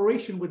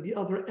cooperation with the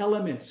other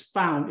elements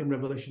found in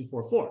Revelation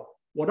 4:4.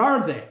 What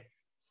are they?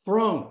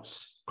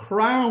 Thrones,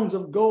 crowns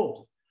of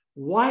gold,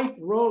 white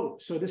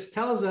robes. So this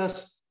tells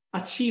us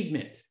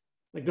achievement.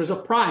 Like there's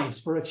a prize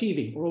for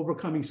achieving or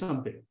overcoming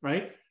something,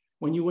 right?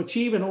 When you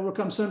achieve and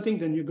overcome something,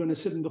 then you're going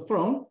to sit in the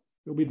throne.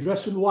 You'll be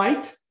dressed in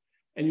white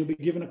and you'll be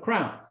given a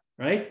crown,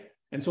 right?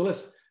 And so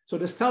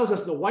this tells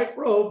us the white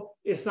robe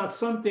is not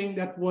something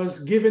that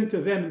was given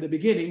to them in the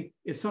beginning.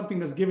 It's something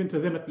that's given to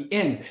them at the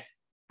end,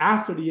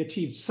 after they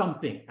achieved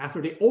something,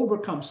 after they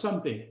overcome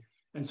something.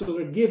 And so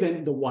they're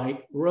given the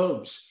white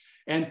robes.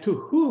 And to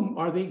whom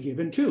are they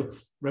given to?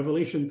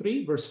 Revelation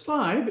 3, verse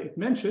 5, it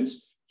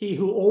mentions, he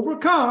who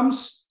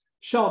overcomes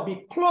shall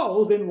be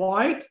clothed in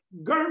white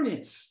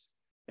garments.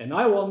 And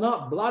I will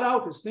not blot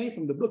out his name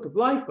from the book of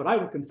life, but I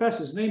will confess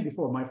his name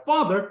before my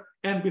Father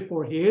and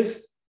before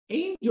his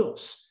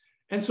angels.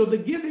 And so the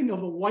giving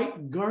of a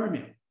white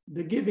garment,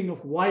 the giving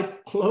of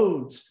white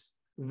clothes,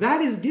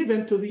 that is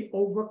given to the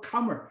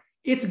overcomer.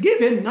 It's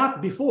given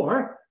not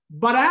before,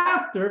 but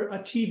after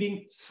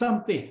achieving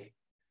something.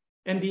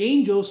 And the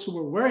angels who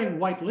were wearing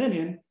white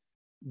linen,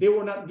 they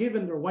were not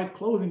given their white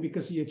clothing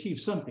because he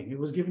achieved something. It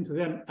was given to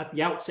them at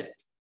the outset.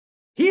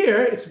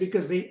 Here, it's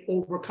because they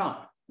overcome,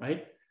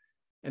 right?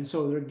 And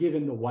so they're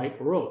given the white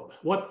robe.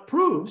 What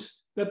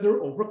proves that they're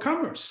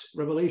overcomers?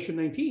 Revelation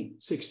 19,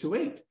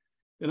 6-8.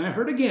 Then I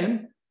heard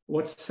again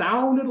what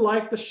sounded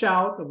like the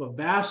shout of a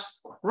vast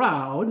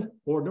crowd,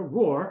 or the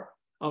roar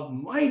of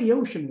mighty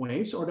ocean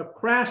waves, or the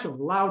crash of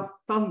loud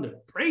thunder.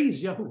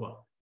 Praise Yahuwah.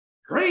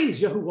 Praise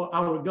Yahuwah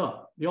our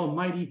God. The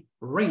Almighty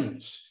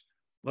reigns.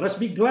 Let us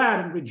be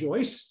glad and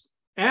rejoice,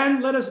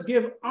 and let us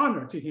give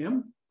honor to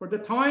him, for the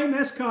time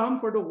has come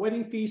for the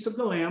wedding feast of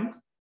the Lamb,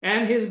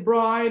 and his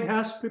bride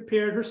has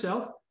prepared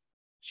herself.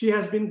 She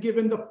has been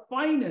given the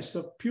finest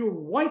of pure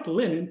white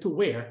linen to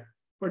wear,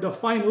 for the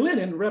fine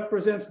linen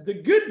represents the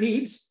good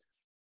deeds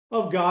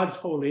of God's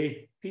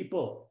holy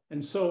people.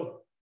 And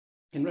so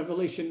in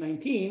Revelation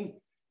 19,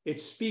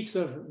 it speaks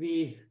of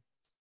the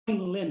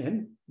fine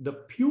linen, the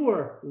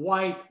pure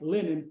white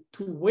linen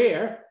to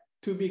wear,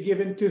 to be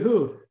given to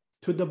who?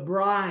 To the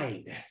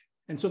bride.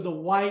 And so the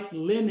white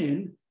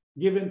linen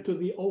given to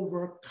the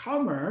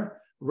overcomer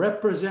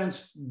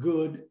represents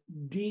good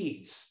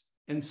deeds.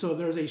 And so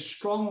there's a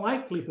strong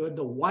likelihood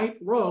the white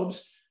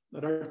robes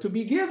that are to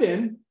be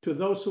given to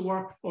those who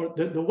are, or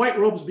the white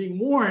robes being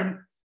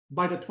worn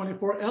by the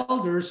 24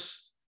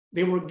 elders,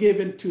 they were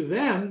given to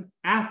them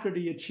after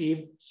they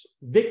achieved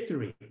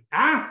victory,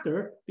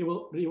 after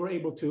they were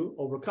able to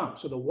overcome.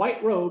 So the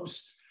white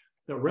robes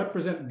that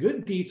represent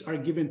good deeds are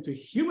given to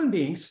human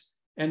beings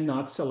and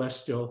not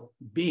celestial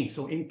beings.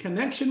 So in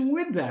connection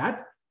with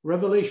that,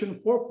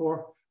 Revelation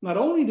 4:4 not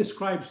only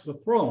describes the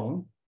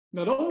throne,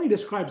 not only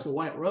describes the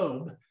white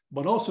robe,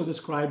 but also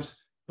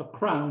describes the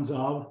crowns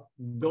of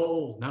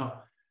gold.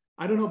 Now,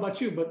 I don't know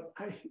about you, but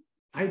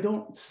I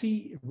don't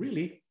see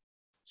really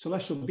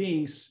celestial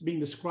beings being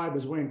described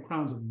as wearing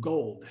crowns of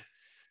gold,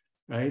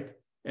 right?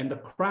 And the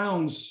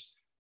crowns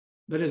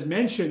that is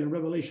mentioned in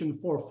Revelation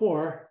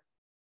 4:4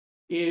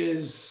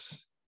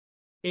 is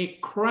a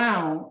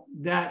crown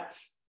that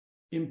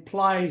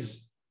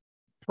implies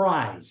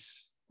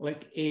prize,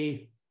 like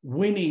a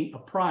winning a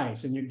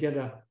prize, and you get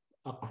a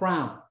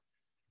crown,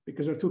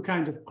 because there are two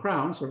kinds of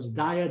crowns. There's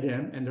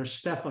diadem and there's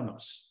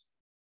Stephanos.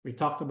 We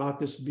talked about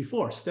this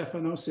before.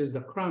 Stephanos is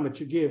the crown that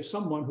you give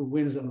someone who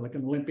wins them, like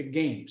an Olympic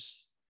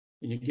Games,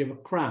 and you give a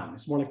crown.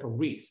 It's more like a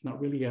wreath, not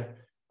really a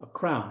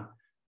crown.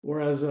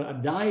 Whereas a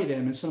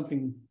diadem is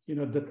something, you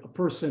know, that a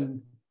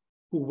person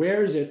who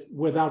wears it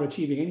without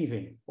achieving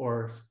anything,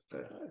 or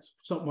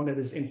someone that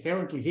is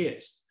inherently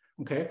his,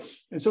 okay?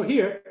 And so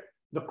here,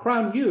 the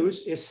crown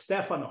used is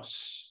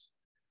Stephanos,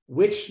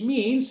 which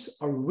means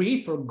a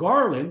wreath or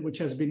garland, which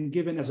has been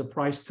given as a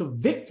prize to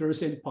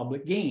victors in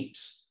public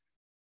games.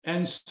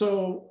 And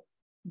so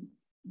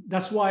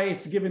that's why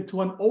it's given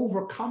to an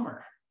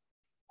overcomer.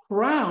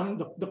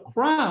 The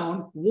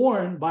crown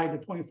worn by the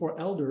 24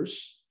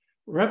 elders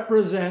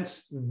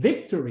represents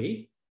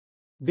victory.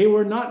 They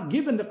were not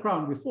given the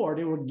crown before.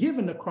 They were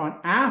given the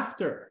crown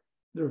after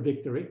their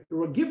victory. They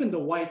were given the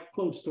white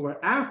clothes to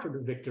wear after the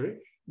victory.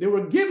 They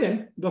were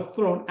given the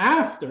throne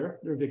after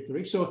their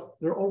victory. So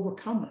they're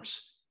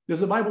overcomers.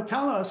 Does the Bible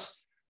tell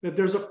us that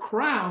there's a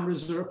crown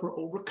reserved for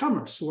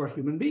overcomers who are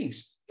human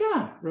beings?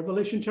 Yeah,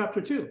 Revelation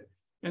chapter 2.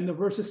 And the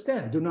verse is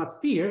 10. Do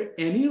not fear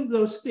any of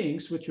those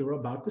things which you're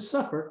about to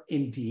suffer.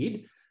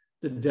 Indeed,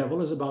 the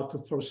devil is about to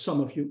throw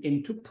some of you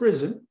into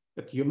prison,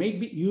 that you may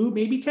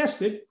be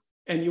tested,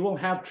 and you will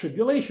have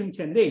tribulation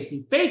 10 days.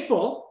 Be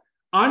faithful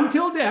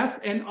until death,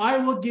 and I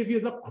will give you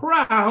the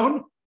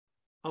crown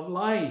of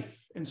life.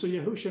 And so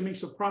Yahushua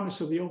makes a promise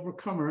to the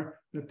overcomer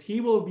that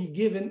he will be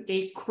given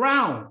a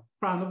crown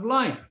of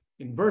life.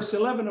 In verse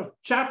 11 of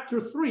chapter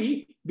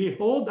 3,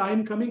 behold, I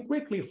am coming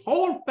quickly.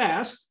 Hold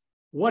fast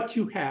what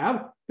you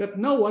have, that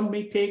no one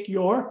may take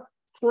your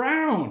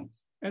crown.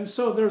 And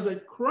so there's a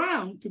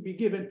crown to be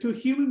given to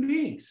human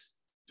beings,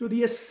 to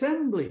the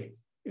assembly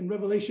in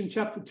Revelation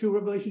chapter 2,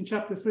 Revelation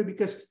chapter 3,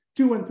 because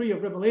 2 and 3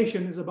 of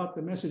Revelation is about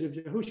the message of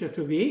Yahushua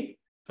to the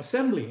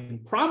assembly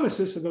and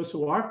promises to those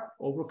who are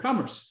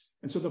overcomers.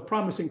 And so the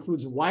promise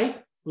includes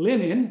white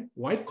linen,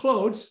 white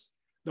clothes.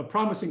 The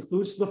promise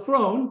includes the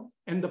throne,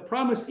 and the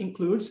promise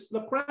includes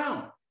the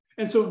crown.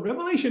 And so in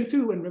Revelation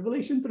 2 and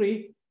Revelation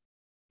 3,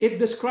 it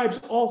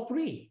describes all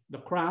three: the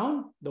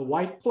crown, the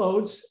white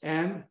clothes,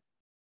 and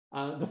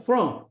the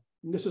throne.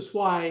 And this is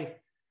why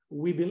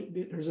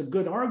there's a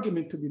good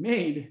argument to be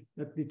made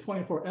that the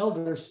 24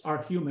 elders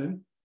are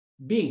human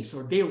beings,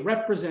 or they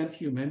represent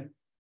human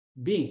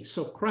beings.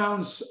 So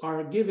crowns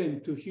are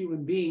given to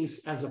human beings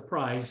as a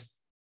prize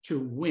to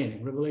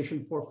win. Revelation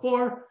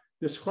 4:4,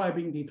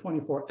 describing the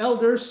 24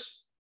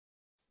 elders,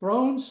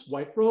 thrones,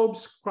 white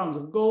robes, crowns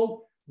of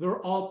gold.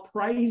 They're all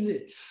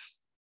prizes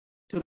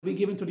to be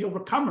given to the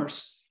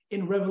overcomers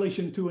in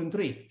Revelation 2 and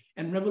 3.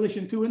 And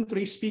Revelation 2 and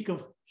 3 speak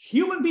of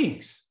human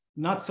beings,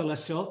 not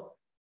celestial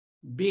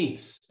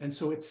beings. And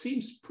so it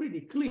seems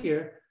pretty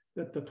clear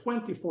that the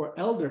 24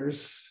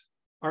 elders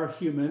are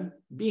human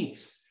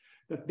beings,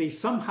 that they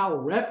somehow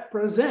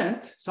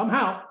represent,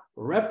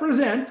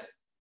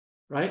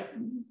 right,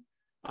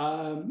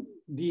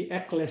 the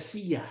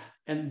ecclesia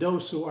and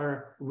those who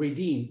are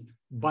redeemed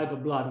by the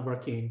blood of our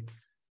King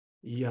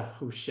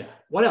Yahushua.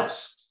 What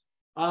else?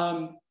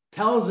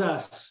 Tells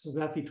us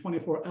that the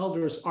 24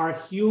 elders are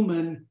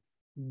human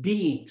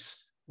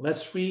beings.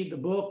 Let's read the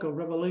book of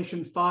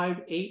Revelation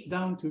 5:8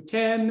 down to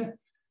 10.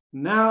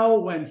 Now,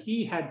 when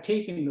he had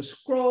taken the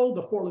scroll,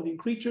 the 4 living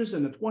creatures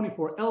and the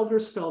 24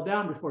 elders fell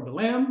down before the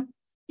Lamb,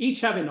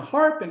 each having a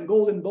harp and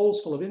golden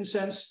bowls full of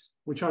incense,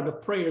 which are the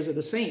prayers of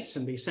the saints.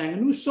 And they sang a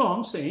new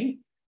song,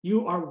 saying,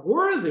 "You are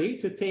worthy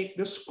to take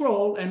the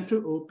scroll and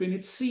to open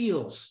its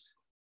seals,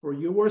 for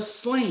you were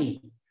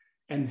slain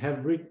and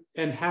have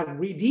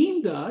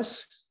redeemed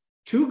us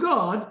to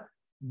God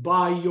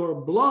by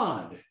your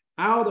blood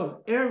out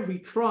of every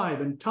tribe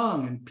and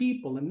tongue and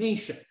people and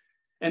nation,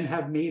 and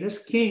have made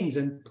us kings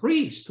and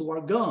priests to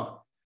our God,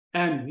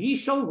 and we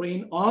shall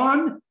reign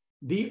on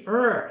the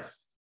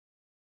earth."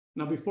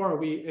 Now, before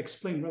we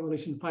explain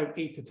Revelation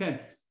 5:8 to 10,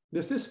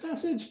 does this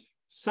passage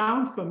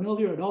sound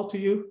familiar at all to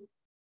you?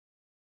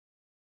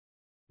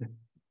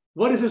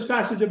 What is this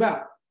passage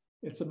about?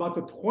 It's about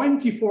the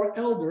 24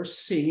 elders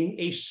singing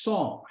a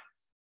song.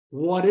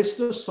 What is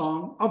the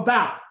song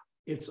about?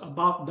 It's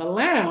about the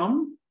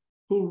Lamb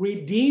who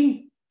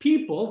redeemed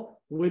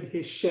people with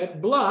his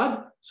shed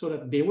blood so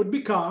that they would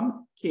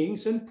become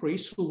kings and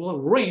priests who will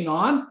reign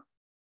on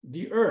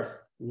the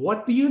earth.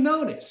 What do you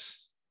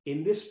notice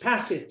in this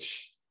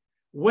passage?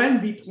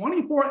 When the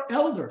 24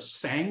 elders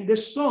sang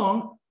this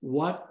song,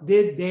 what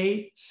did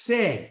they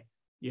say?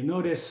 You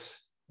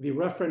notice the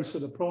reference to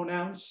the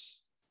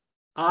pronouns,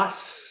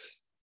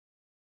 us,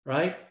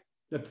 right?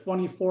 The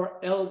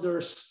 24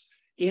 elders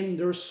in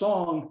their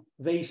song,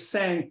 they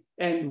sang,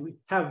 "And we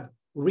have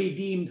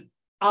redeemed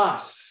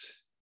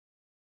us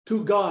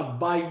to God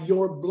by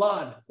your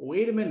blood."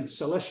 Wait a minute,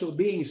 celestial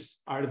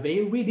beings, are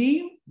they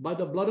redeemed by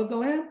the blood of the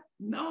Lamb?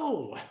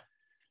 No.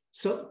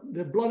 So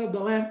the blood of the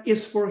Lamb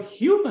is for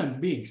human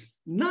beings,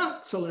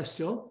 not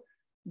celestial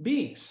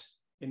beings.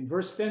 In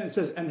verse 10, it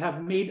says, "And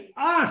have made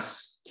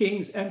us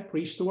kings and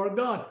priests to our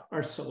God."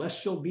 Are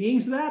celestial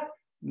beings that?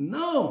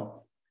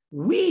 No.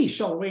 We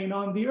shall reign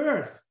on the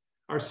earth.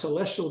 Are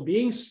celestial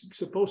beings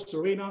supposed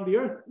to reign on the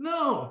earth?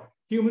 No.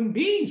 Human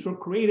beings were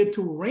created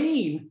to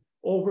reign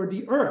over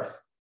the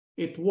earth.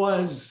 It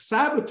was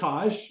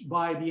sabotaged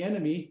by the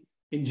enemy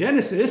in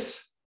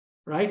Genesis,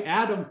 right?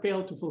 Adam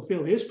failed to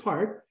fulfill his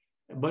part,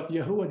 but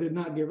Yahuwah did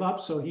not give up,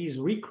 so he's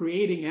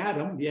recreating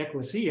Adam, the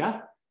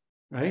ecclesia,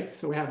 right?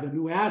 So we have the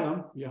new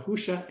Adam,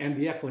 Yahusha, and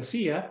the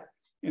ecclesia.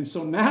 And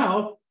so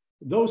now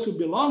those who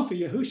belong to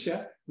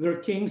Yahusha,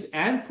 they're kings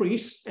and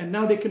priests, and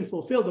now they can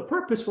fulfill the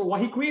purpose for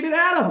why he created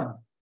Adam,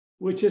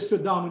 which is to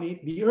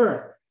dominate the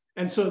earth.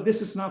 And so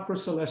this is not for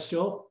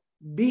celestial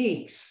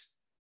beings.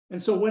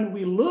 And so when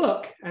we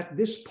look at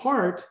this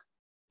part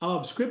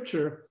of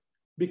Scripture,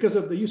 because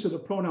of the use of the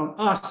pronoun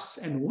us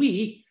and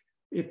we,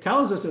 it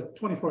tells us that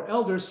 24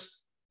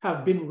 elders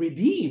have been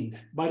redeemed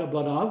by the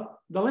blood of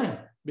the Lamb,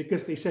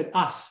 because they said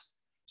us.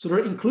 So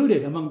they're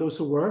included among those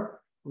who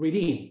were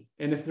redeemed.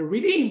 And if they're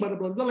redeemed by the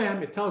blood of the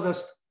Lamb, it tells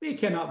us they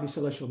cannot be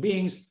celestial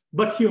beings,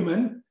 but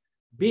human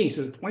beings.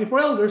 So the 24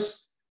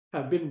 elders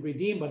have been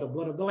redeemed by the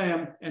blood of the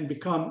Lamb and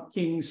become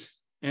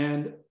kings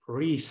and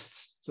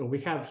priests. So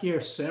we have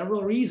here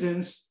several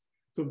reasons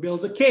to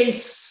build a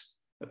case.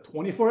 The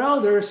 24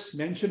 elders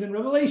mentioned in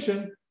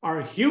Revelation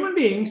are human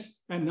beings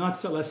and not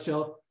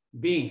celestial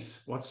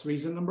beings. What's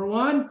reason number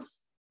one?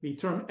 The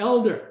term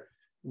elder,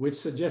 which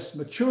suggests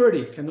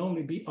maturity, can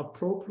only be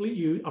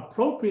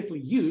appropriately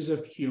used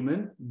of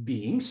human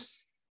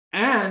beings,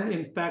 and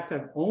in fact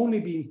have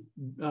only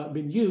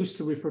been used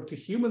to refer to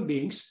human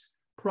beings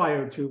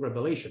prior to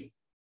Revelation.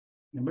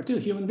 Number two,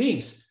 human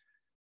beings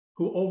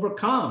who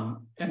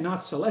overcome and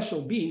not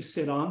celestial beings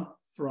sit on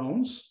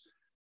thrones.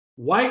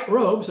 White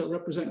robes that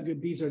represent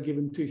good deeds are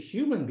given to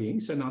human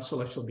beings and not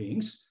celestial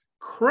beings.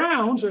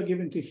 Crowns are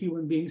given to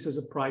human beings as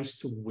a prize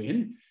to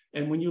win.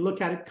 And when you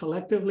look at it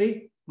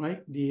collectively,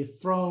 right, the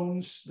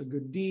thrones, the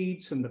good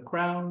deeds, and the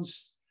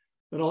crowns,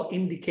 that all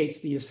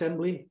indicates the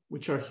assembly,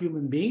 which are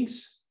human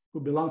beings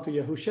who belong to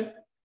Yahusha,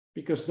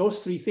 because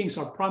those three things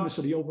are promised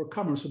to the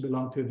overcomers who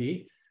belong to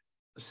the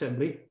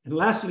assembly. And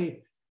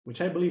lastly,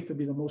 which I believe to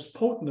be the most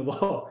potent of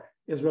all,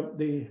 is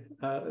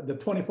the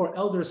 24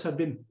 elders have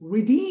been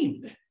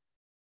redeemed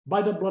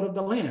by the blood of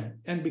the Lamb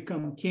and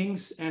become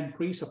kings and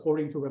priests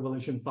according to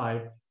Revelation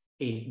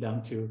 5:8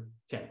 down to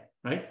 10,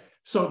 right?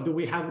 So do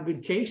we have a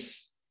good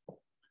case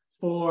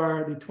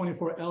for the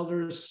 24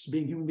 elders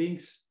being human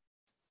beings?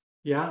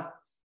 Yeah.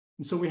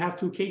 And so we have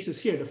two cases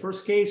here, the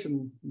first case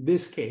and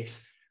this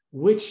case.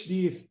 Which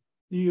do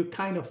you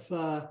kind of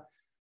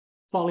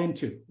fall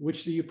into?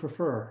 Which do you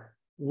prefer?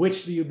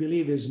 Which do you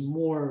believe is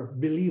more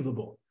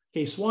believable?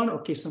 Case one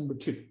or case number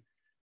two?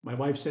 My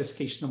wife says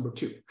case number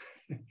two,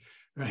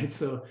 right?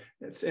 So,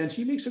 and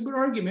she makes a good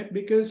argument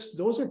because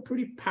those are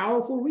pretty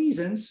powerful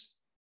reasons,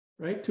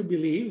 right, to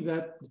believe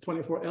that the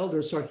 24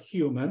 elders are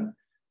human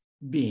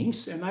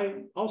beings. And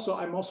I'm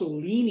also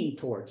leaning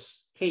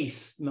towards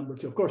case number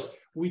two. Of course,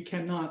 we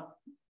cannot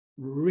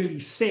really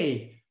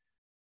say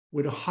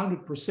with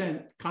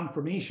 100%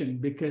 confirmation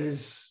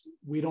because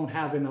we don't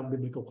have enough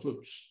biblical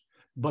clues.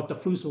 But the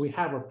clues that we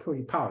have are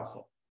pretty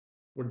powerful,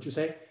 wouldn't you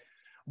say?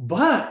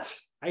 But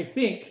I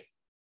think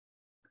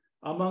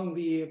among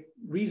the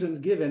reasons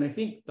given, I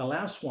think the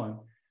last one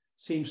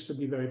seems to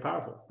be very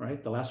powerful,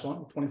 right? The last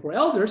one, 24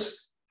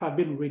 elders have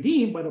been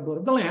redeemed by the blood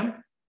of the Lamb,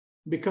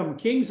 become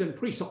kings and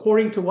priests,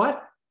 according to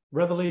what?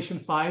 Revelation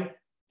 5,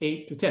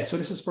 8 to 10. So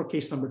this is for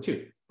case number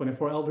two,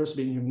 24 elders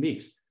being human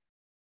beings.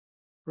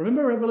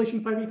 Remember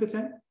Revelation 5, 8 to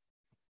 10?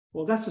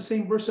 Well, that's the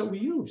same verse that we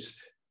used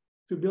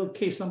to build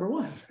case number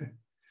one.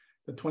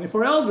 The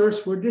 24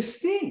 elders were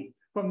distinct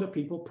from the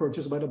people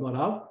purchased by the blood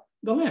of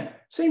the Lamb.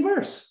 Same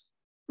verse,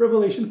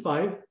 Revelation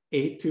 5,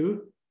 8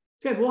 to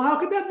 10. Well, how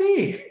could that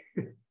be?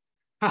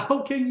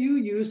 How can you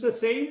use the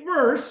same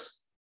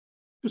verse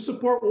to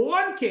support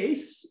one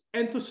case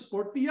and to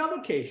support the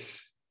other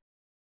case?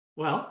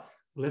 Well,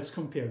 let's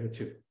compare the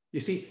two. You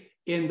see,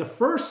 in the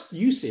first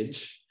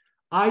usage,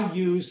 I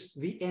use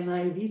the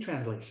NIV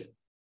translation.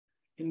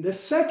 In the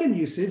second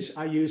usage,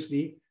 I use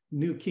the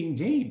New King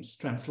James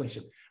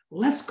translation.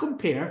 Let's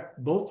compare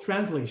both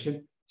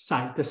translations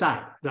side to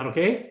side. Is that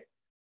okay?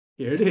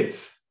 Here it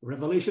is.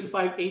 Revelation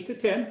 5, 8 to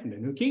 10, the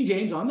New King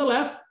James on the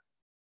left,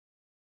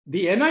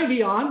 the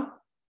NIV on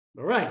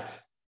the right.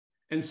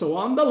 And so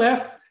on the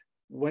left,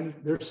 when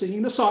they're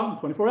singing the song,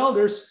 24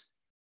 elders,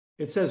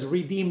 it says,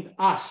 redeemed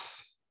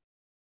us,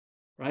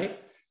 right?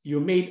 You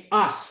made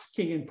us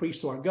king and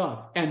priest to our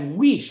God, and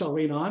we shall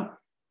reign on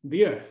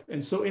the earth.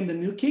 And so in the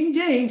New King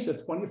James, the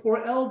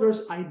 24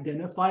 elders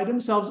identify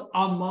themselves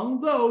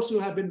among those who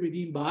have been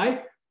redeemed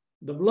by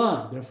the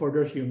blood. Therefore,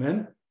 they're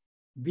human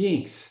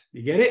beings.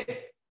 You get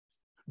it?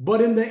 But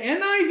in the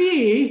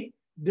NIV,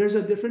 there's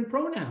a different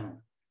pronoun.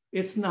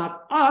 It's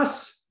not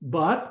us,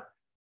 but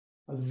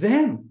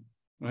them,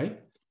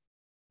 right?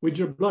 With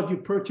your blood, you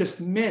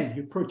purchased men.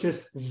 You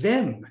purchased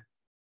them.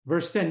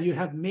 Verse 10, you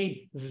have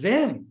made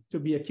them to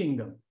be a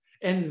kingdom,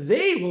 and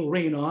they will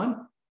reign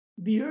on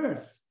the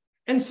earth.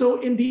 And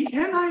so in the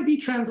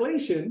NIV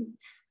translation,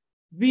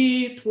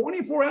 the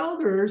 24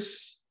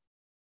 elders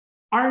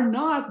are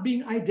not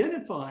being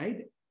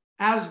identified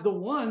as the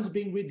ones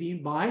being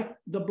redeemed by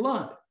the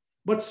blood,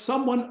 but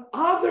someone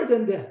other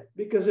than them,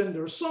 because in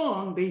their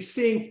song, they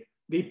sing,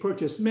 they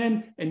purchased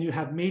men, and you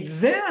have made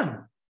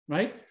them,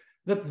 right?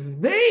 That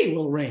they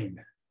will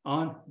reign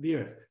on the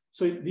earth.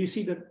 So do you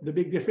see the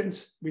big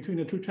difference between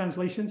the two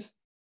translations?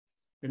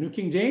 The New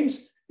King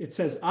James, it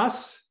says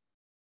us,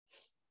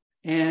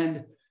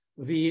 and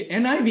the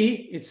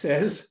NIV, it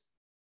says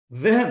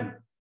them.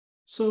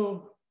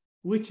 So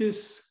which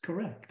is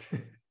correct?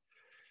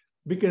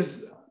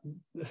 Because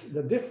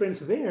the difference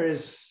there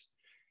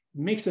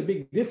makes a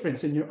big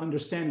difference in your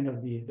understanding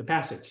of the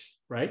passage,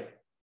 right?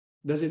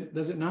 Does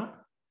it not?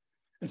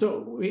 And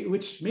so,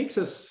 which makes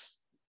us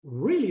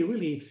really,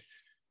 really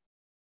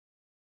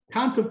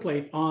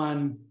contemplate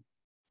on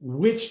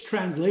which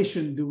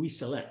translation do we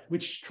select?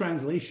 Which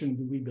translation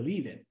do we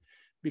believe in?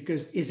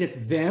 Because is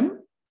it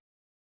them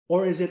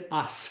or is it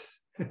us?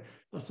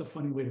 That's a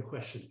funny way to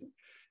question.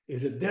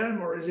 Is it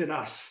them or is it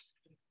us?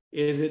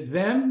 Is it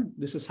them?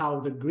 This is how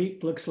the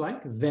Greek looks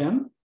like,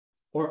 them,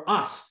 or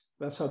us.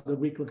 That's how the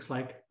Greek looks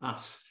like,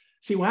 us.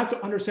 See, we have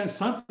to understand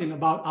something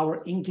about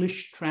our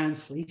English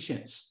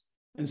translations.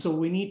 And so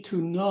we need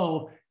to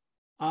know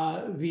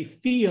the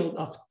field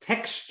of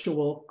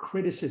textual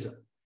criticism.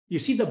 You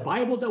see the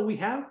Bible that we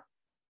have,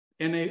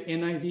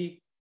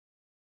 NIV,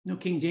 New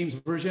King James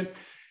Version,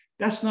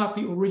 that's not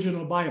the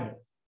original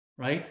Bible,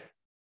 right?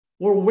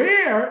 Or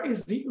where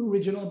is the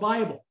original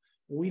Bible?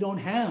 We don't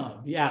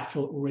have the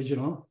actual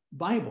original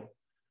Bible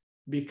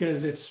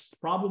because it's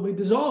probably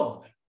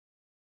dissolved.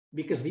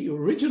 Because the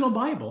original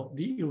Bible,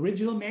 the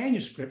original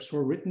manuscripts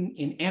were written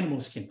in animal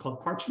skin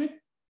called parchment,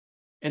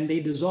 and they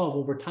dissolve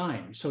over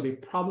time. So they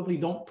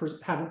probably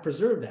haven't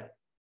preserved that.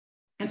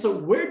 And so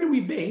where do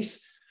we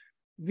base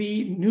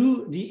the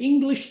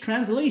English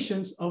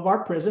translations of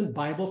our present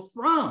Bible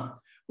from?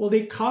 Well,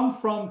 they come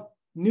from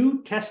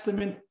New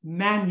Testament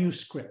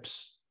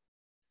manuscripts.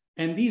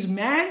 And these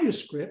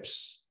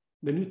manuscripts,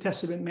 the New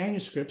Testament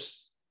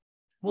manuscripts,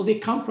 well, they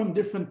come from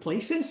different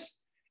places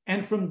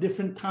and from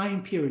different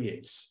time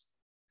periods.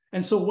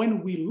 And so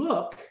when we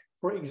look,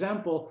 for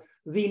example,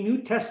 the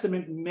New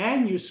Testament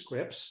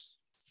manuscripts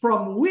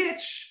from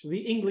which the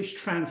English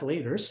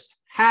translators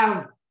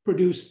have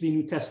produced the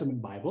New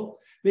Testament Bible,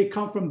 they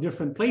come from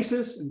different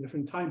places and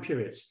different time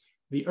periods.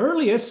 The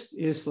earliest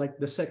is like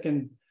the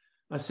second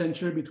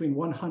century, between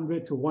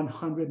 100 to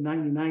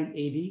 199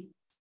 AD.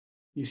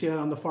 You see that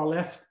on the far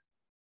left,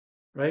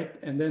 right?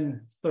 And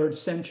then 3rd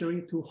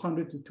century,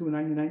 200 to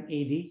 299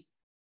 AD.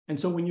 And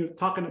so when you're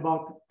talking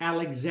about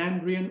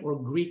Alexandrian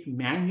or Greek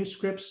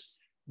manuscripts,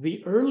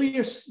 the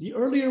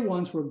earlier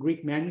ones were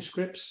Greek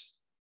manuscripts,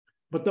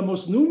 but the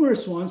most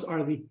numerous ones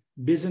are the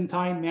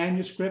Byzantine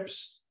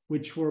manuscripts,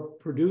 which were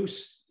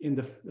produced in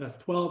the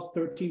 12th,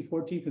 13th,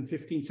 14th, and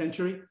 15th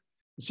century.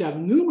 So you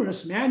have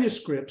numerous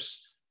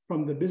manuscripts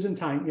from the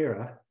Byzantine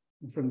era,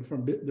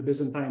 from the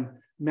Byzantine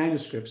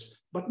manuscripts,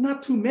 but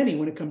not too many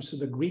when it comes to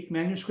the Greek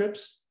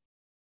manuscripts,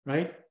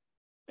 right?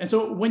 And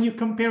so when you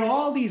compare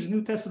all these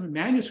New Testament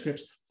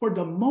manuscripts, for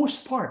the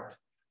most part,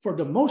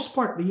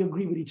 they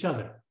agree with each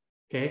other,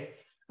 okay?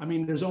 I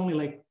mean, there's only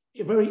like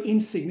very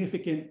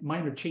insignificant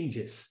minor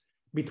changes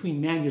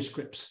between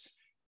manuscripts.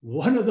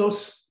 One of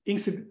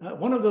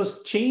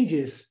those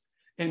changes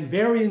and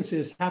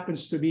variances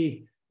happens to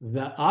be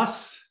the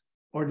us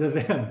or the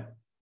them.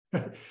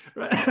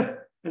 Right?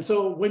 And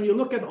so when you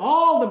look at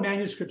all the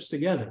manuscripts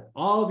together,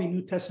 all the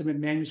New Testament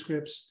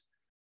manuscripts,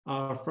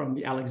 from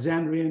the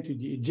Alexandrian to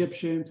the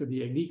Egyptian to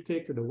the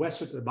Eddictic to the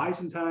Western to the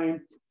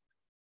Byzantine,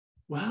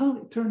 well,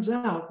 it turns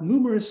out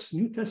numerous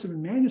New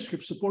Testament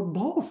manuscripts support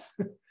both.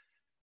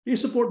 They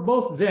support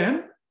both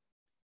them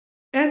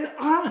and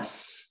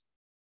us,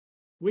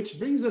 which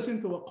brings us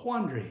into a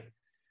quandary.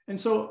 And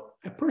so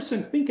a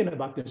person thinking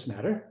about this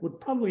matter would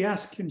probably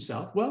ask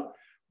himself, well,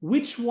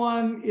 which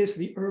one is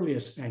the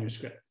earliest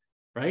manuscript,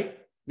 right?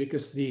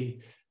 Because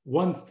the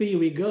one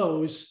theory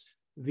goes,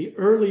 the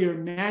earlier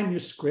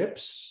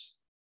manuscripts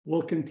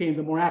will contain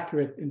the more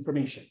accurate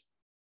information,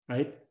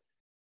 right?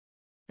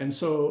 And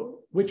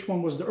so which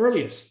one was the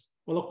earliest?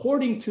 Well,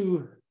 according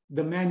to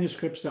the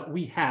manuscripts that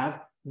we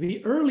have,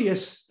 the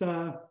earliest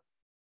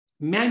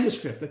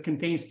manuscript that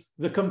contains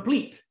the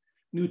complete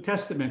New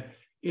Testament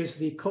is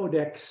the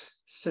Codex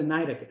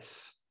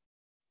Sinaiticus.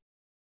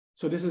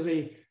 So this is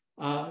a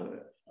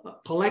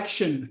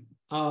collection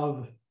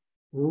of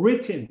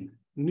written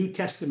New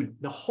Testament,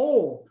 the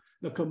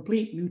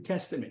complete New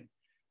Testament.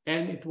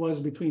 And it was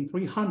between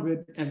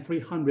 300 and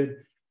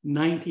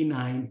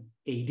 399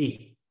 AD,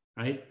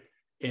 right?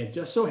 It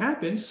just so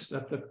happens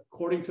that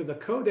according to the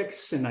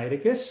Codex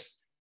Sinaiticus,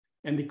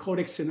 and the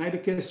Codex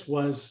Sinaiticus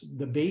was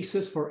the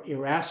basis for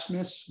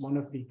Erasmus, one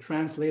of the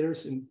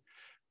translators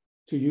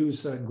to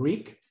use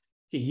Greek.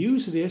 He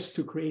used this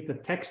to create the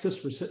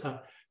Textus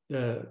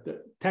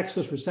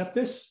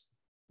Receptus,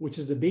 which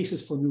is the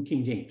basis for New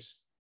King James.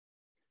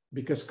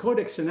 Because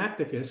Codex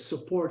Sinaiticus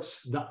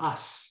supports the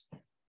us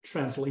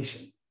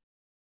translation.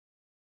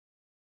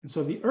 And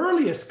so the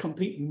earliest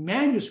complete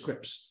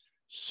manuscripts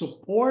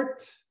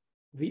support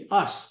the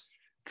us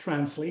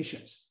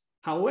translations.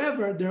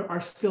 However, there are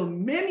still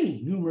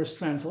numerous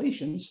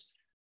translations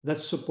that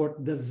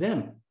support the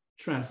them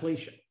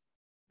translation.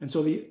 And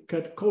so the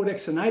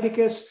Codex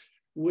Sinaiticus,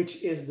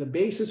 which is the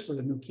basis for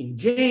the New King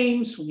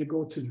James, when you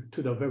go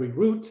to the very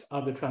root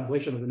of the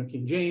translation of the New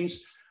King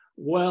James,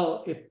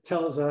 well, it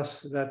tells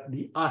us that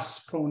the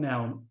us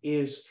pronoun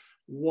is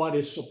what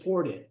is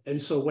supported. And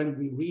so when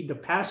we read the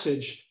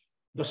passage,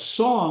 the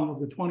song of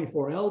the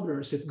 24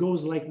 elders, it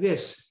goes like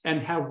this,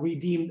 and have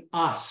redeemed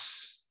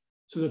us.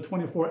 So the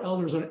 24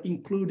 elders are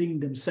including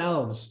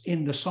themselves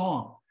in the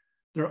song.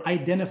 They're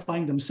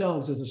identifying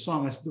themselves as the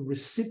song, as the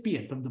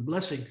recipient of the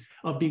blessing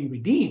of being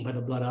redeemed by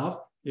the blood of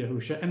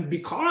Yahushua. And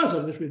because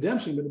of this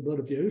redemption by the blood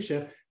of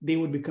Yahushua, they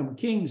would become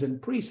kings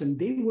and priests, and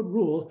they would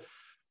rule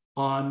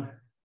on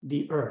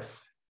the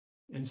earth.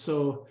 And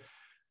so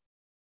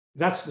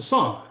that's the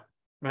song,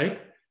 right?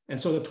 And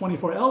so the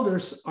 24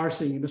 elders are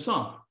singing the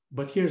song.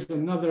 But here's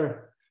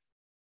another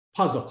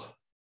puzzle.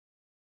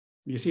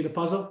 You see the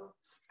puzzle?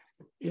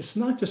 It's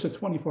not just the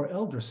 24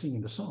 elders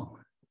singing the song.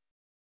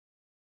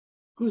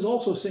 Who's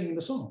also singing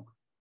the song?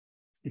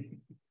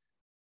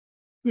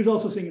 Who's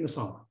also singing the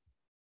song?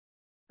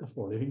 The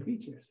 4 living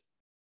creatures.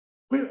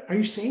 Wait, are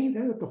you saying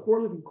that the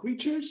 4 living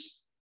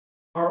creatures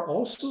are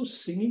also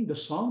singing the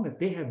song that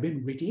they have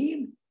been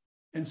redeemed?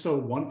 And so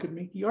one could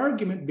make the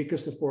argument,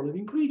 because the 4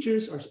 living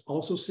creatures are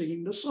also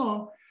singing the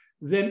song,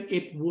 then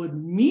it would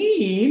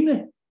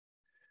mean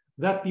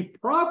that the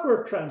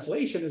proper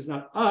translation is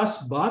not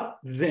us, but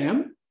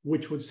them,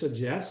 which would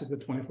suggest that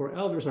the 24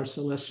 elders are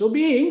celestial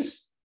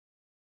beings,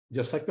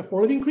 just like the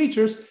 4 living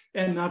creatures,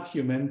 and not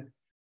human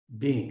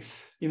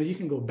beings. You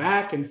can go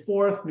back and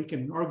forth, making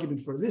an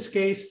argument for this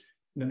case,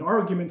 and an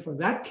argument for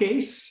that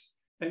case.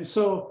 And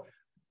so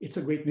it's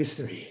a great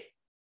mystery.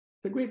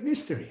 It's a great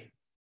mystery,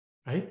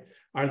 right?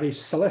 Are they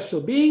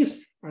celestial beings?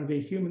 Are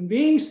they human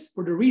beings?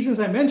 For the reasons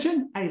I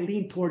mentioned, I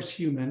lean towards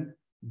human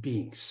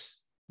beings,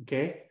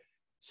 okay?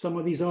 Some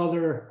of these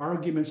other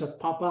arguments that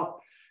pop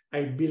up,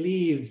 I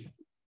believe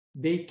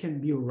they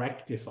can be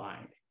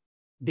rectified.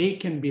 They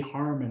can be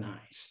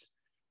harmonized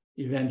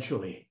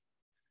eventually.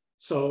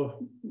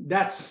 So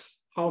that's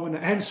how I'm going to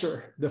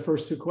answer the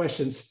first 2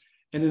 questions.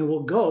 And then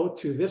we'll go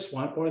to this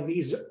one, or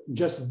these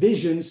just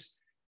visions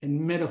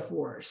and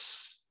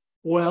metaphors.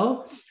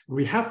 Well,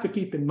 we have to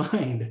keep in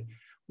mind,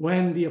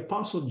 when the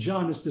Apostle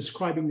John is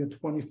describing the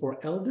 24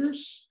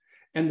 elders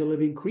and the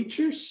living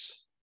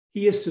creatures,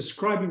 he is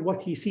describing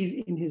what he sees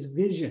in his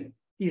vision.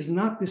 He's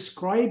not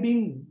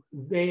describing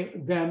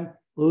them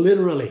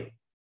literally,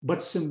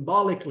 but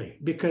symbolically,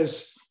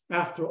 because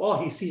after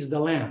all, he sees the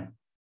lamb,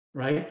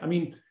 right? I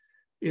mean,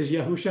 is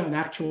Yahusha an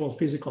actual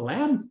physical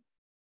lamb?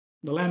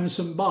 The lamb is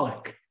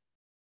symbolic.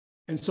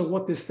 And so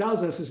what this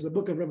tells us is the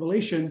book of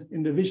Revelation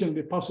in the vision of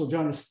the Apostle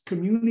John is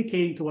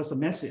communicating to us a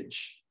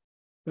message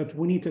that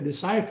we need to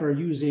decipher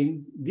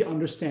using the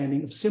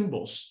understanding of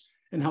symbols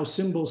and how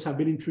symbols have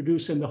been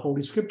introduced in the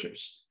Holy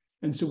Scriptures.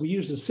 And so we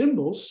use the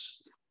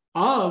symbols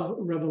of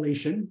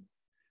Revelation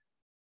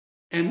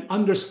and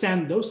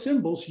understand those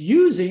symbols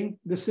using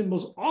the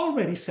symbols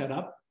already set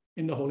up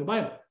in the Holy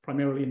Bible,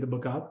 primarily in the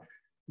book of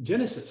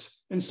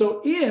Genesis. And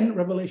so in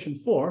Revelation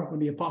 4, when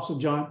the Apostle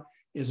John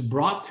is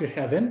brought to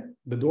heaven,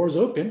 the doors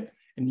open,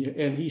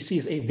 and he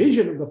sees a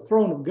vision of the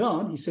throne of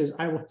God. He says,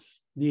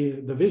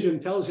 the vision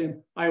tells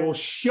him, I will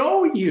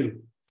show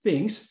you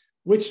things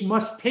which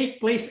must take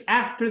place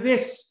after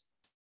this.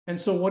 And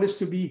so what is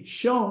to be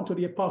shown to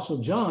the Apostle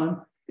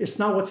John is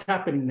not what's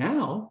happening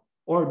now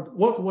or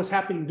what was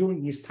happening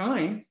during his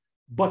time,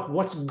 but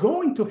what's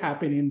going to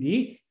happen in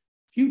the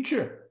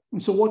future.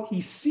 And so what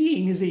he's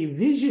seeing is a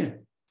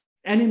vision.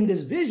 And in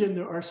this vision,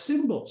 there are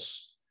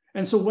symbols.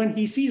 And so when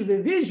he sees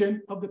the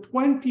vision of the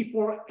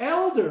 24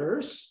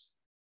 elders,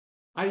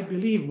 I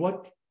believe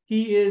what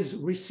he is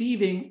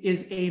receiving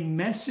is a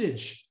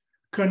message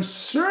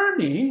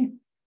concerning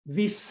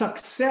the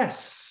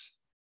success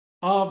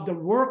of the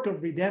work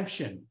of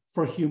redemption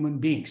for human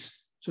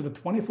beings. So the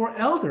 24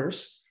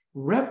 elders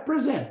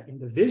represent, in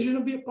the vision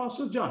of the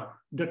Apostle John,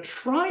 the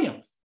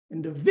triumph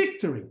and the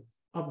victory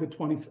of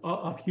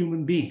of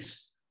human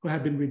beings who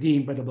have been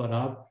redeemed by the blood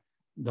of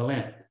the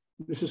Lamb.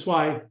 This is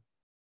why,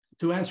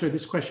 to answer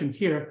this question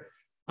here,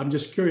 I'm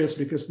just curious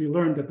because we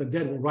learned that the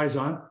dead will rise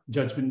on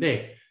Judgment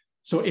Day.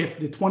 So if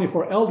the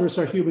 24 elders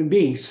are human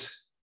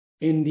beings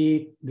in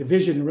the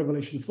vision in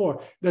Revelation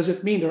 4, does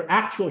it mean they're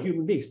actual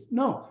human beings?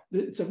 No,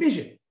 it's a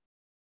vision.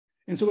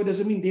 And so it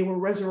doesn't mean they were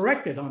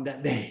resurrected on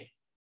that day.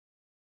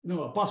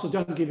 No, Apostle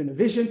John is given a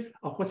vision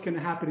of what's going to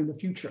happen in the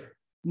future,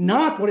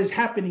 not what is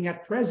happening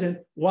at present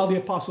while the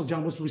Apostle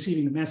John was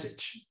receiving the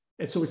message.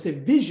 And so it's a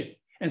vision.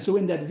 And so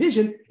in that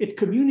vision, it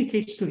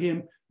communicates to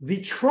him the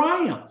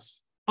triumph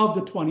of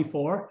the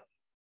 24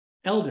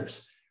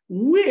 elders,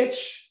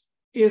 which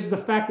is the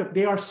fact that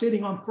they are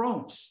sitting on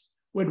thrones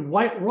with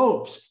white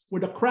robes,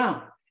 with a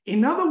crown.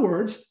 In other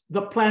words,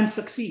 the plan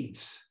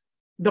succeeds.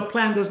 The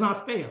plan does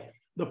not fail.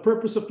 The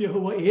purpose of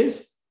Yahuwah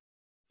is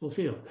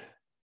fulfilled,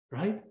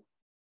 right?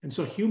 And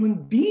so human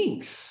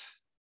beings,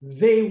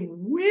 they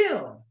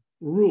will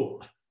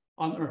rule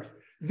on earth.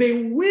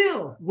 They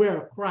will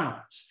wear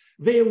crowns.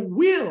 They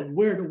will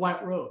wear the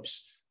white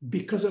robes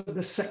because of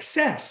the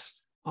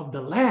success of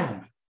the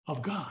Lamb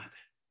of God,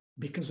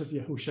 because of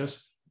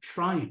Yahusha's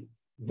triumph.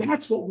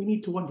 That's what we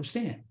need to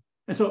understand.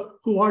 And so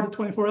who are the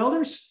 24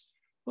 elders?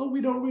 Well,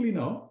 we don't really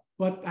know,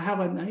 but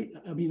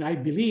I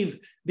believe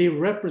they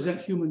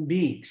represent human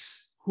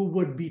beings who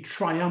would be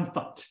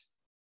triumphant,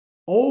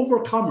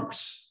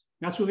 overcomers.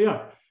 That's who they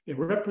are. They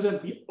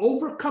represent the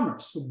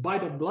overcomers who by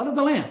the blood of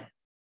the Lamb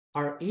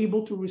are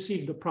able to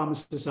receive the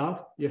promises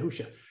of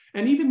Yahusha.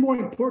 And even more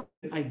important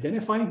than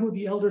identifying who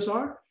the elders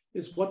are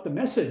is what the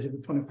message of the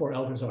 24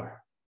 elders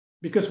are.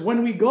 Because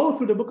when we go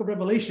through the book of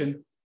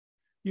Revelation,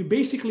 you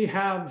basically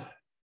have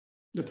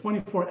the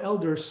 24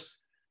 elders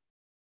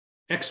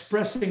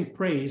expressing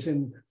praise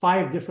in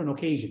 5 different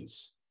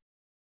occasions.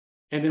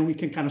 And then we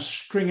can kind of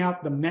string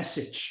out the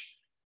message,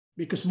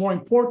 because more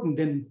important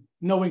than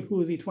knowing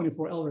who the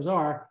 24 elders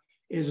are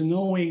is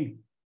knowing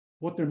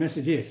what their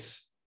message is.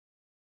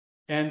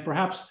 And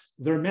perhaps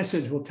their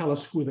message will tell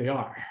us who they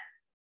are,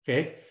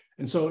 okay?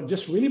 And so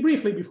just really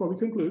briefly before we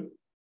conclude,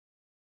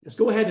 let's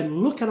go ahead and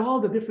look at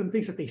all the different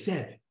things that they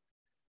said,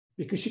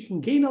 because you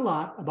can gain a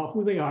lot about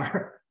who they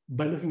are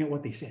by looking at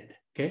what they said,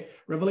 okay?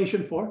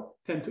 Revelation 4,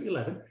 10 to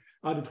 11.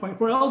 The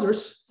 24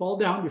 elders fall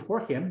down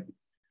before him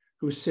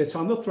who sits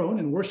on the throne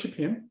and worship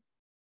him,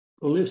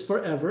 who lives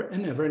forever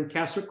and ever, and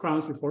cast their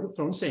crowns before the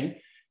throne, saying,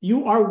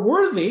 "You are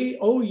worthy,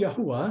 O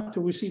Yahuwah,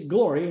 to receive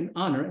glory and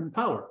honor and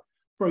power.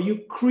 For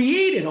you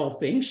created all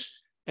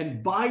things,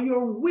 and by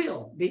your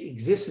will they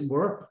exist and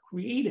were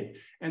created."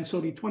 And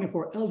so the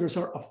 24 elders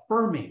are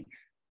affirming,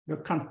 they're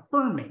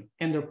confirming,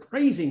 and they're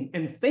praising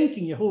and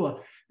thanking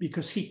Yahuwah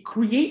because he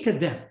created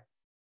them.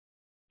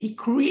 He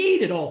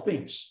created all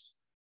things.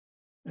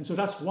 And so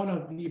that's one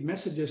of the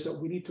messages that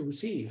we need to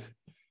receive.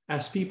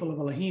 As people of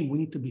Elohim, we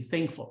need to be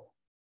thankful.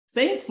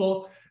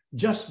 Thankful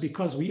just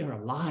because we are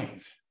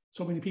alive.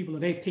 So many people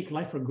today take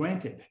life for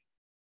granted.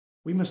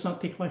 We must not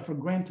take life for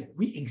granted.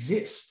 We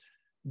exist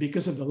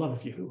because of the love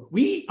of Yahuwah.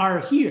 We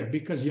are here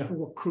because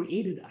Yahuwah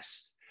created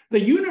us.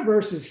 The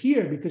universe is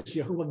here because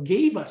Yahuwah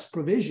gave us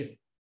provision.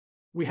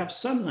 We have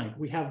sunlight.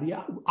 We have the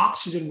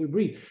oxygen we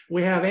breathe.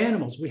 We have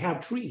animals. We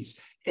have trees.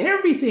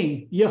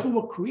 Everything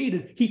Yahuwah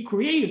created, he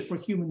created for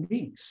human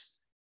beings.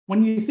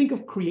 When you think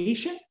of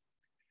creation,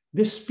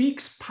 this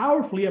speaks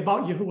powerfully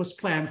about Yahuwah's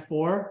plan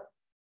for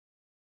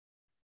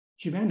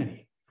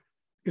humanity.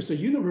 because the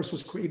universe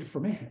was created for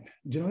man.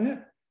 Do you know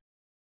that?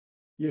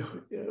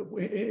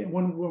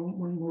 When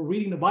we're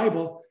reading the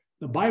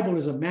Bible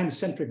is a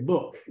man-centric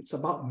book. It's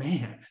about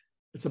man.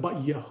 It's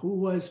about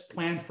Yahuwah's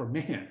plan for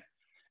man.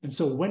 And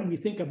so when we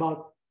think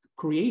about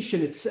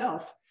creation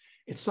itself,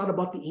 it's not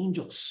about the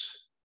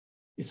angels.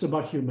 It's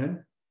about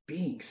human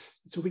beings.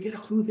 So we get a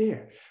clue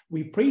there.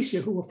 We praise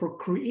Yahuwah for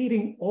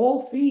creating all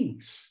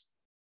things.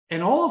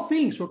 And all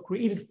things were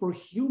created for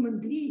human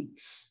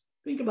beings.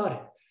 Think about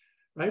it,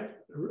 right?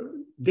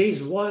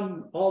 Days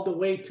 1 all the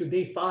way to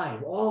day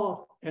 5,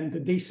 and the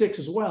day 6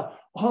 as well.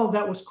 All of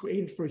that was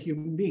created for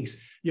human beings.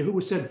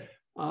 Yahuwah said,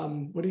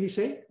 what did he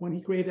say when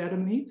he created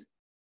Adam and Eve?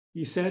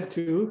 He said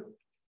to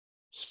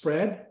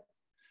spread,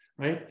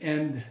 right,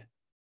 and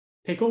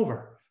take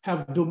over,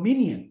 have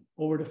dominion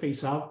over the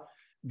face of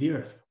the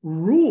earth,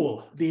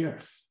 rule the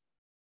earth.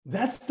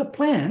 That's the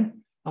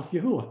plan of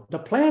Yahuwah. The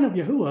plan of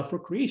Yahuwah for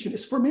creation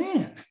is for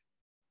man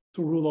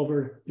to rule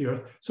over the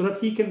earth so that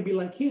he can be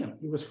like him.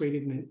 He was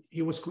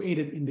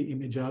created in the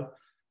image of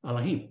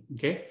Elohim.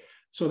 Okay,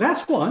 so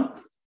that's one.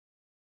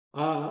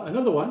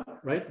 Another one,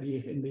 right?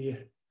 In the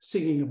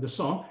singing of the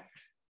song,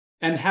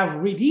 and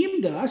have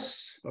redeemed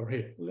us. Or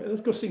here,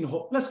 let's go sing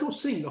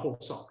the whole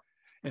song.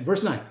 And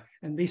verse 9.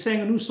 And they sang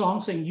a new song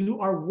saying,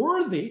 you are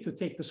worthy to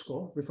take the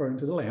scroll, referring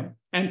to the Lamb,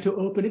 and to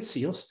open its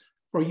seals,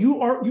 for you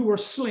were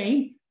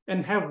slain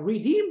and have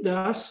redeemed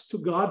us to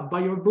God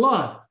by your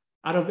blood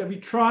out of every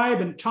tribe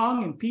and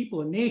tongue and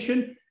people and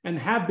nation, and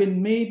have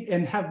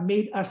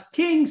made us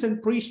kings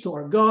and priests to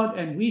our God,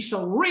 and we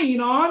shall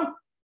reign on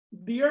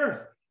the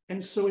earth.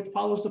 And so it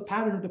follows the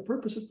pattern of the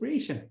purpose of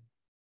creation.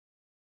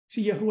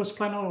 See, Yahuwah's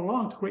plan all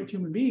along to create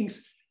human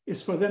beings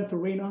is for them to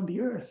reign on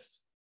the earth.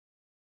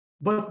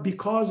 But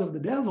because of the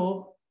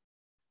devil,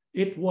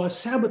 it was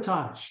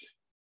sabotaged.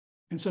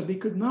 And so they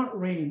could not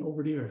reign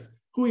over the earth.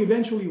 Who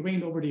eventually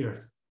reigned over the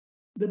earth?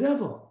 The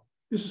devil.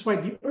 This is why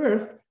the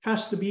earth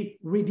has to be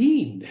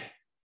redeemed.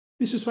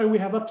 This is why we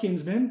have a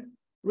kinsman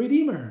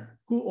redeemer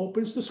who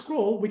opens the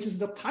scroll, which is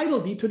the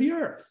title deed to the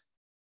earth.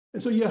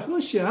 And so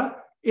Yahushua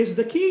is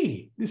the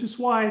key. This is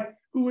why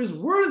who is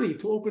worthy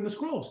to open the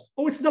scrolls?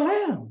 Oh, it's the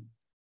Lamb.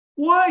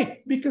 Why?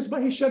 Because by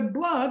his shed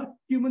blood,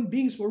 human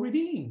beings were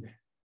redeemed.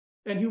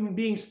 And human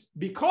beings,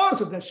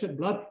 because of that shed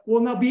blood,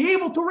 will now be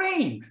able to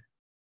reign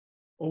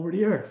over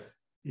the earth.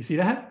 You see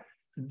that?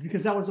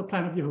 Because that was the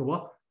plan of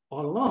Yahuwah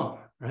all along,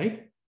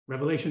 right?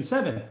 Revelation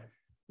 7.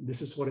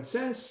 This is what it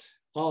says.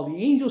 All the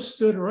angels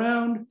stood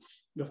around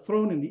the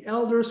throne and the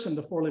elders and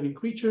the 4 living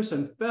creatures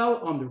and fell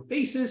on their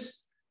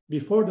faces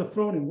before the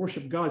throne and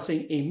worshiped God,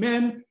 saying,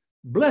 Amen.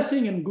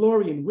 Blessing and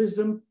glory and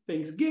wisdom,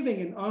 thanksgiving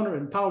and honor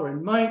and power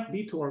and might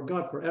be to our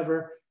God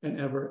forever and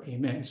ever.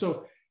 Amen.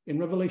 So in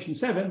Revelation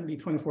 7, the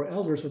 24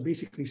 elders are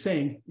basically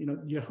saying,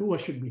 Yahuwah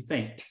should be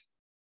thanked.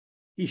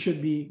 He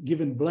should be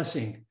given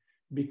blessing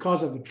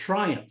because of the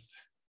triumph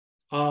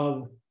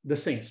of the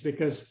saints,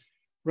 because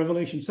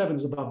Revelation 7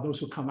 is about those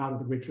who come out of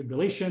the Great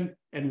Tribulation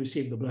and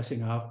receive the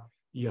blessing of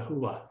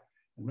Yahuwah.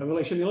 In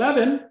Revelation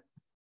 11,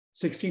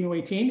 16 to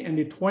 18, and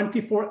the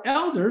 24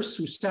 elders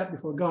who sat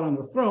before God on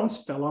the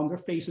thrones fell on their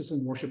faces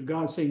and worshiped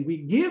God, saying, We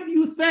give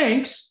you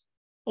thanks,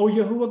 O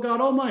Yahuwah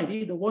God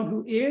Almighty, the one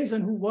who is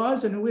and who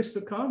was and who is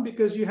to come,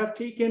 because you have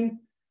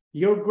taken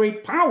your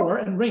great power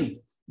and reigned.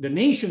 The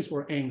nations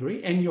were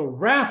angry, and your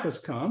wrath has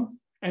come,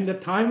 and the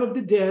time of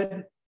the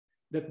dead,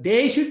 that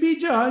they should be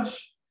judged,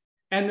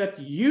 and that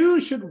you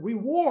should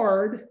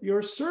reward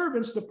your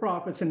servants, the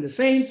prophets and the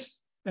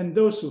saints, and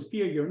those who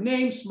fear your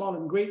name, small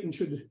and great,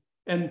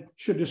 and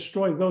should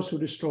destroy those who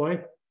destroy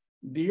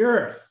the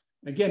earth.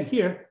 Again,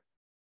 here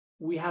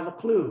we have a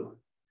clue.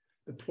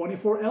 The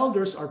 24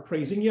 elders are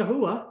praising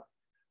Yahuwah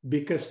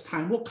because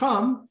time will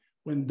come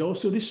when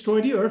those who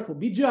destroy the earth will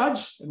be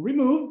judged and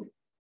removed.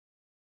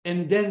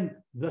 And then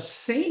the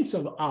saints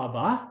of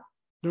Abba,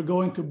 they're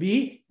going to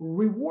be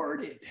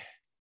rewarded.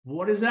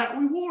 What is that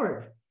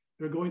reward?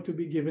 They're going to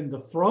be given the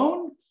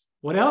throne.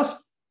 What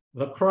else?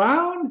 The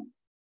crown.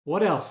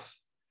 What else?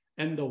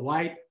 And the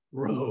white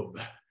robe.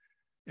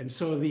 And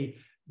so the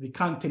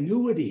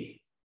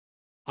continuity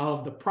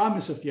of the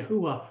promise of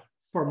Yahuwah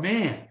for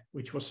man,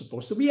 which was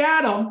supposed to be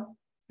Adam,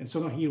 and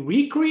so now he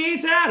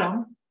recreates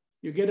Adam.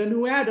 You get a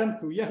new Adam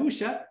through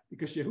Yahusha,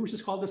 because Yahusha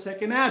is called the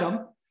second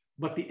Adam,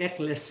 but the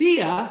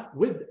ecclesia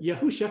with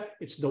Yahusha,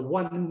 it's the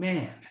one new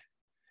man.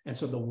 And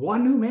so the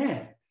one new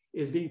man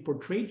is being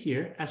portrayed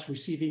here as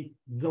receiving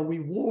the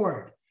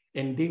reward,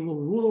 and they will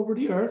rule over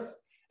the earth,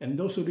 and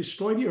those who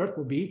destroy the earth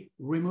will be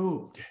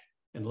removed.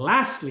 And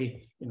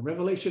lastly, in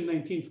Revelation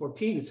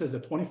 19:14, it says the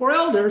 24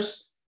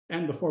 elders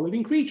and the 4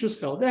 living creatures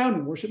fell down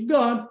and worshiped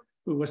God,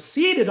 who was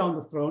seated on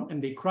the throne,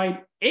 and they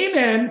cried,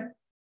 Amen,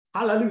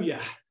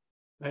 hallelujah.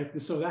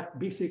 Right? So that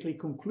basically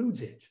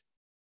concludes it.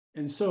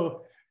 And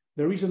so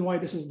the reason why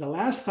this is the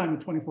last time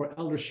the 24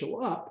 elders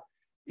show up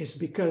is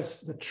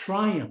because the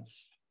triumph,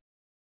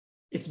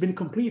 it's been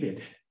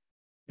completed.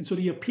 And so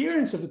the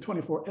appearance of the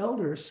 24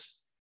 elders,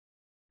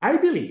 I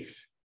believe,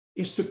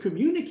 is to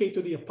communicate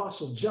to the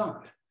Apostle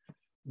John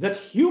that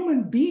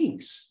human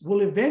beings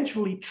will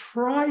eventually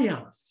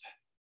triumph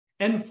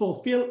and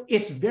fulfill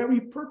its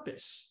very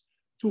purpose,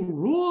 to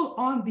rule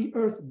on the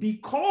earth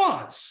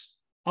because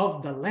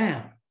of the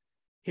Lamb,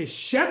 his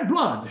shed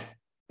blood,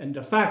 and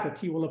the fact that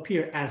he will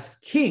appear as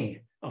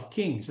King of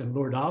Kings and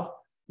Lord of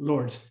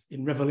Lords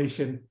in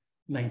Revelation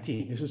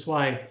 19. This is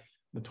why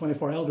the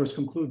 24 elders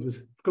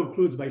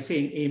concludes by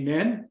saying,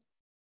 Amen,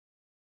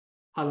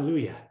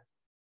 hallelujah.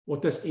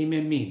 What does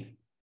amen mean?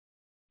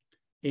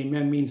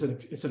 Amen means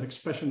that it's an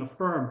expression of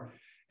firm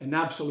and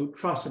absolute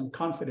trust and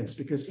confidence,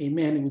 because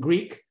amen in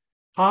Greek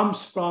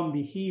comes from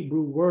the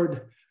Hebrew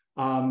word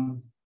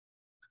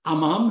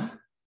amam,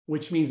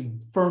 which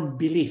means firm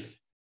belief.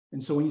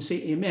 And so when you say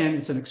amen,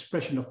 it's an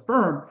expression of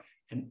firm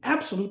and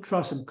absolute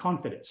trust and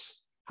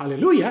confidence.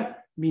 Hallelujah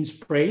means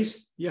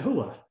praise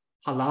Yahuwah.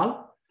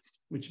 Halal,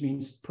 which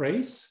means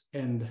praise,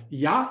 and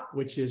Yah,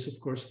 which is,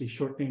 of course, the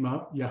short name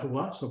of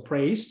Yahuwah. So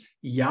praise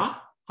Yah,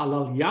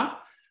 halal Yah,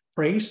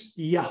 praise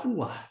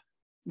Yahuwah.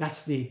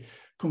 That's the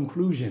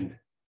conclusion.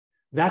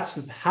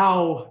 That's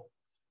how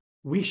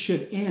we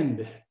should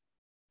end.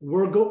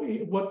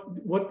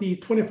 What the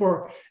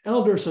 24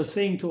 elders are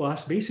saying to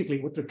us,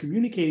 basically what they're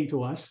communicating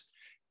to us,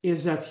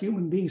 is that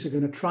human beings are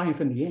going to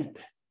triumph in the end.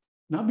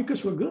 Not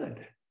because we're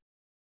good,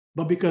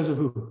 but because of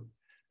who?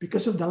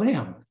 Because of the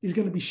Lamb. He's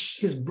going to be,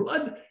 his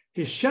blood,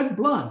 his shed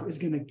blood is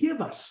going to give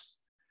us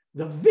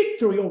the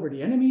victory over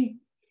the enemy.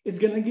 It's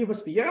going to give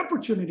us the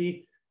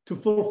opportunity to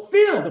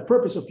fulfill the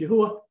purpose of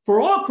Yahuwah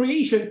for all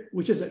creation,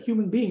 which is that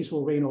human beings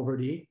will reign over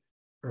the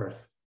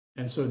earth.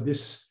 And so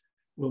this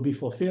will be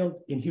fulfilled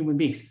in human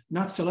beings,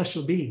 not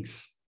celestial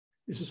beings.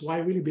 This is why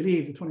I really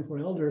believe the 24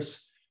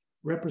 elders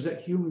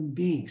represent human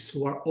beings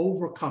who are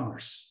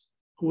overcomers,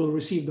 who will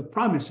receive the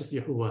promise of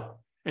Yahuwah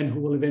and who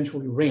will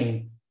eventually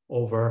reign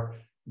over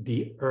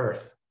the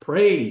earth.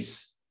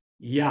 Praise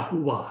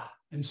Yahuwah.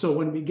 And so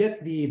when we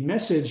get the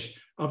message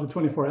of the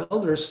 24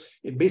 elders,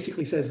 it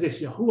basically says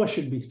this: Yahuwah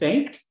should be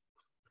thanked,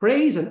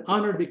 praised, and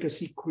honored because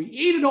he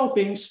created all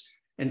things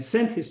and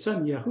sent his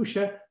son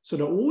Yahusha so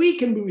that we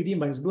can be redeemed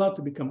by his blood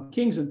to become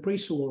kings and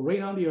priests who will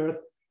reign on the earth.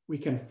 We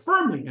can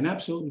firmly and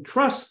absolutely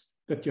trust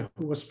that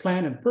Yahuwah's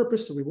plan and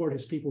purpose to reward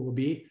his people will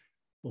be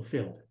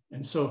fulfilled.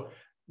 And so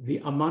the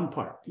aman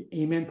part, the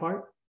amen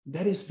part,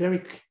 that is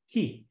very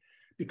key,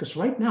 because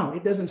right now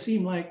it doesn't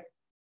seem like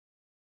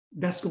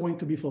that's going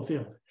to be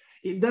fulfilled.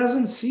 It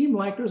doesn't seem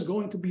like there's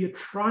going to be a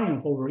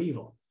triumph over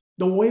evil,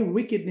 the way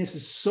wickedness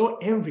is so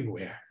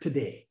everywhere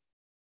today.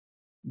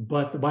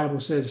 But the Bible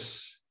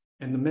says,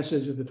 and the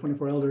message of the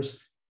 24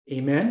 elders,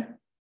 amen,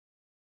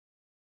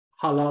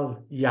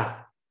 halal yah,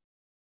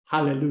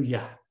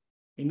 hallelujah.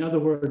 In other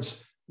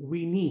words,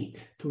 we need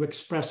to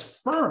express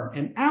firm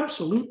and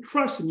absolute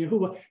trust in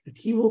Yahuwah that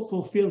he will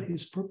fulfill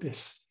his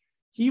purpose.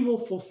 He will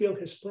fulfill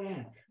his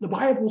plan. The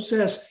Bible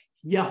says,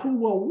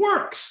 Yahuwah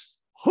works.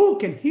 Who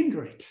can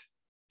hinder it?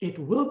 It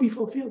will be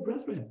fulfilled,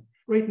 brethren.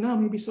 Right now,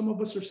 maybe some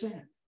of us are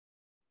sad.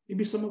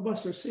 Maybe some of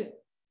us are sick.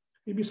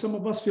 Maybe some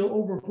of us feel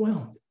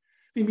overwhelmed.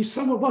 Maybe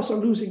some of us are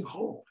losing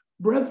hope.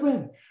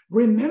 Brethren,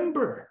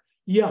 remember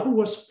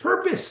Yahuwah's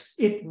purpose.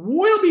 It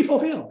will be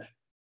fulfilled,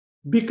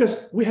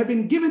 because we have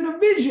been given a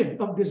vision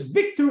of this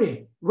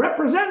victory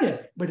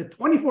represented by the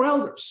 24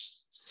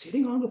 elders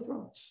sitting on the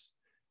thrones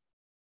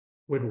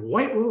with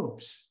white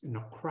robes and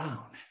a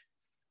crown.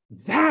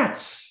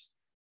 That's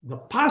the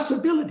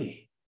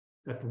possibility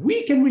that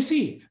we can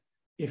receive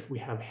if we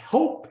have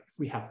hope, if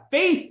we have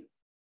faith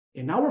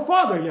in our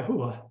Father,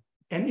 Yahuwah,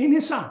 and in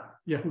his Son,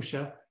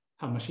 Yahusha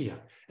HaMashiach.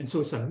 And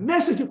so it's a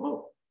message of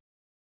hope.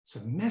 It's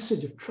a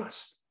message of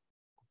trust,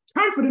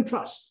 confident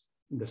trust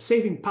in the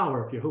saving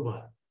power of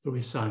Yahuwah through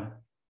his Son,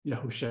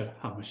 Yahusha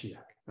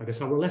HaMashiach. That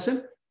is our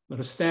lesson. Let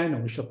us stand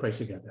and we shall pray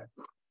together.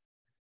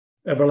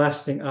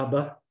 Everlasting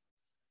Abba,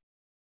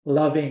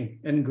 loving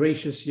and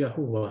gracious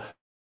Yahuwah,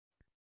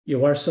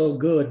 you are so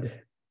good,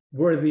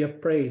 worthy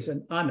of praise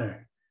and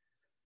honor.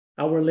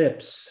 Our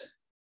lips,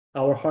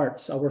 our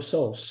hearts, our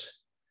souls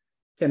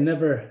can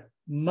never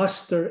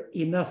muster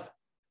enough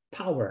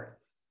power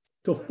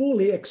to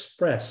fully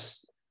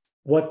express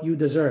what you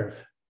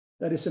deserve.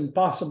 That is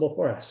impossible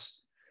for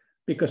us,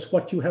 because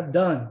what you have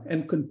done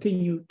and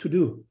continue to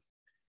do,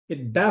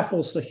 it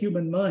baffles the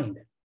human mind.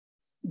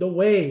 The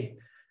way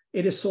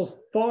it is so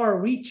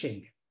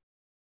far-reaching,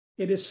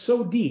 it is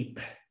so deep.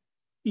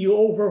 You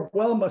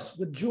overwhelm us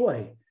with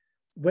joy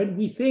when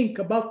we think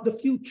about the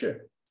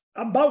future,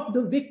 about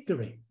the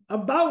victory,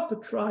 about the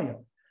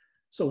triumph.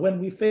 So when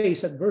we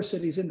face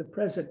adversities in the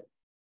present,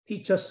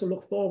 teach us to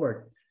look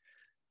forward,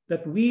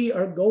 that we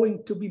are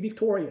going to be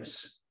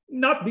victorious,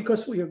 not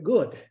because we are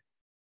good,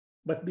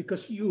 but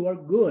because you are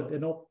good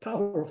and all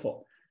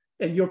powerful,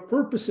 and your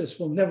purposes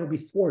will never be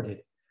thwarted.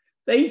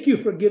 Thank you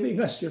for giving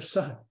us your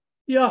Son,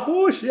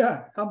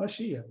 Yahushua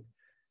HaMashiach.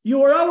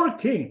 You are our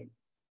King.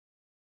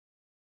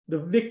 The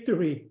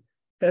victory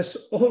has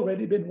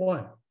already been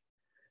won.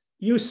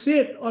 You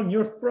sit on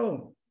your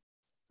throne,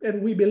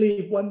 and we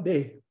believe one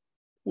day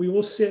we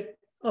will sit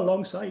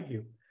alongside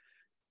you.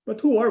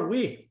 But who are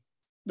we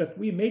that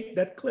we make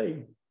that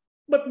claim?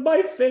 But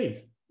by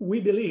faith,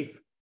 we believe.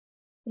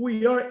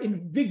 We are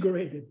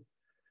invigorated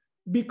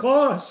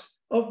because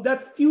of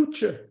that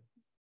future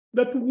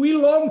that we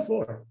long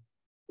for,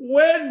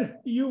 when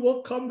you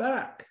will come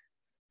back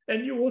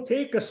and you will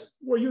take us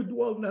where you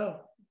dwell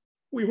now.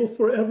 We will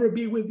forever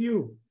be with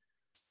you.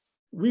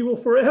 We will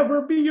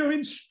forever be your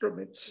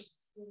instruments.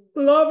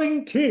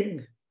 Loving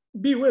King,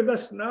 be with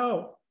us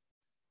now.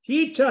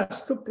 Teach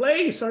us to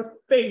place our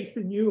faith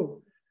in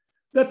you,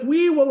 that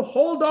we will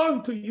hold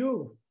on to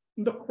you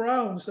in the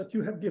crowns that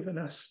you have given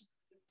us.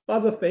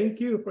 Father, thank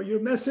you for your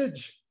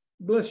message.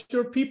 Bless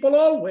your people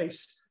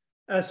always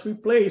as we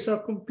place our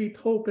complete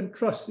hope and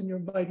trust in your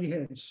mighty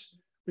hands.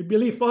 We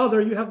believe,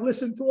 Father, you have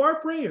listened to our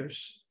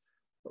prayers.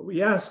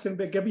 We ask and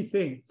beg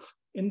everything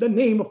in the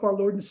name of our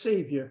Lord and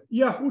Savior,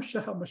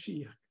 Yahushua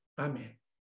HaMashiach. Amen.